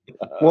 Yeah.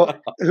 Well,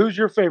 who's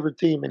your favorite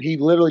team? And he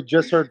literally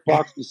just heard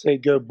Foxy say,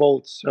 go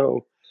Bolts.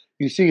 So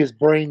you see his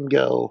brain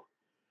go,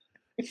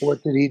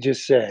 what did he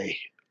just say?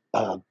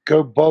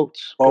 Go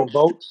Boats. Go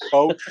Boats.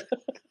 Boats.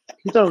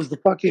 He thought it was the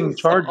fucking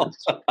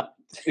Chargers.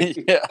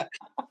 Yeah.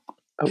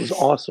 That was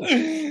awesome.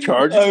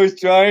 Chargers. I was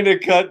trying to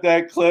cut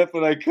that clip,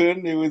 and I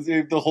couldn't.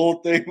 The whole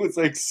thing was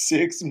like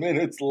 6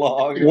 minutes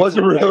long. Was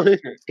it really?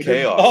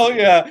 Chaos. Oh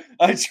yeah.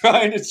 I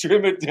tried to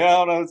trim it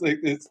down. I was like,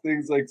 this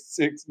thing's like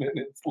 6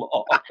 minutes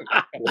long.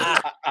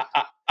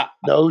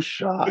 No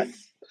shot.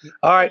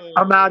 All right,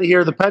 I'm out of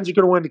here. The Pens are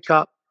going to win the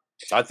cup.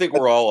 I think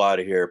we're all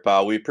out of here,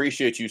 pal. We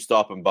appreciate you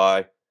stopping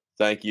by.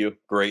 Thank you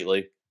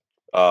greatly.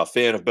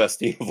 Fan of best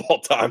team of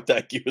all time.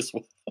 Thank you as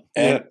well.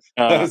 And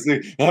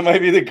that might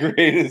be the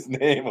greatest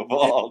name of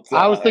all time.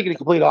 I was thinking the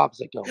complete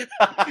opposite.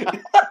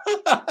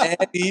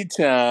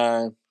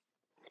 Anytime.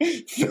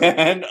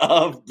 Fan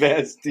of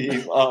best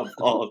team of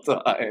all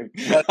time.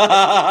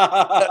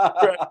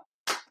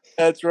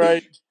 That's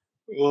right.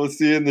 We'll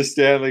see you in the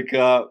Stanley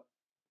Cup.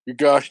 You're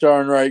gosh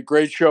darn right.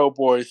 Great show,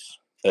 boys.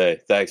 Hey,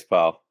 thanks,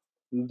 pal.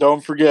 And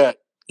don't forget,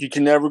 you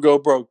can never go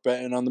broke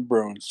betting on the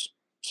Bruins.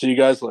 See you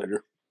guys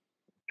later.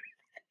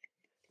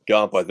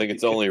 Gump, I think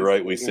it's only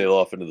right we sail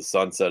off into the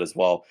sunset as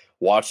well.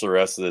 Watch the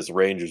rest of this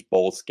Rangers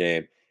Bolts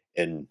game.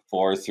 And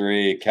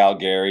 4-3,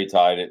 Calgary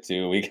tied it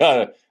too. We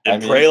gotta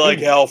pray like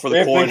hell for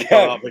the coin to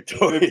come out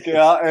victorious.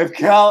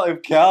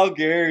 If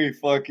Calgary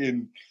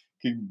fucking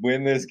can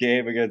win this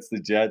game against the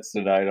Jets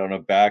tonight on a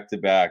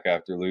back-to-back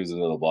after losing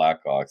to the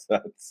Blackhawks,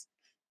 that's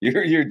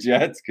your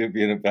Jets could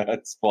be in a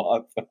bad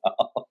spot,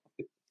 pal.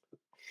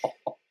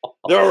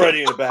 They're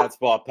already in a bad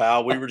spot,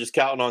 pal. We were just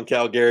counting on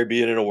Calgary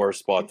being in a worse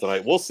spot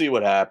tonight. We'll see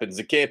what happens.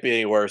 It can't be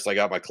any worse. I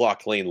got my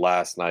clock cleaned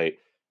last night.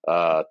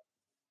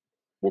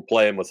 We're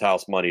playing with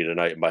house money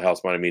tonight. And by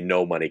house money, I mean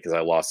no money because I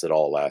lost it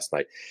all last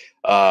night.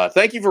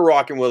 Thank you for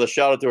rocking with us.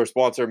 Shout out to our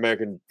sponsor,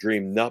 American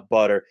Dream Nut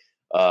Butter.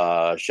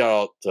 Shout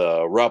out to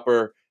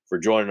Rupper for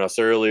joining us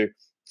earlier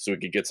so we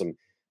could get some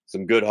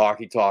good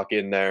hockey talk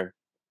in there.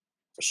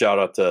 Shout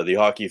out to the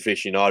hockey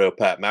aficionado,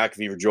 Pat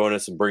McAfee, for joining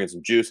us and bringing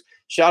some juice.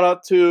 Shout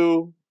out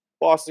to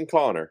Boston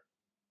Connor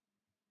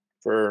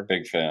for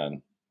big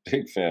fan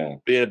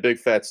being a big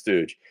fat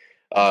stooge.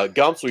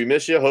 Gumps, we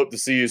miss you. Hope to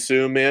see you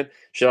soon, man.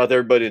 Shout out to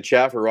everybody in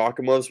chat for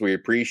rocking with us. We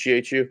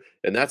appreciate you.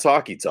 And that's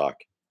Hockey Talk.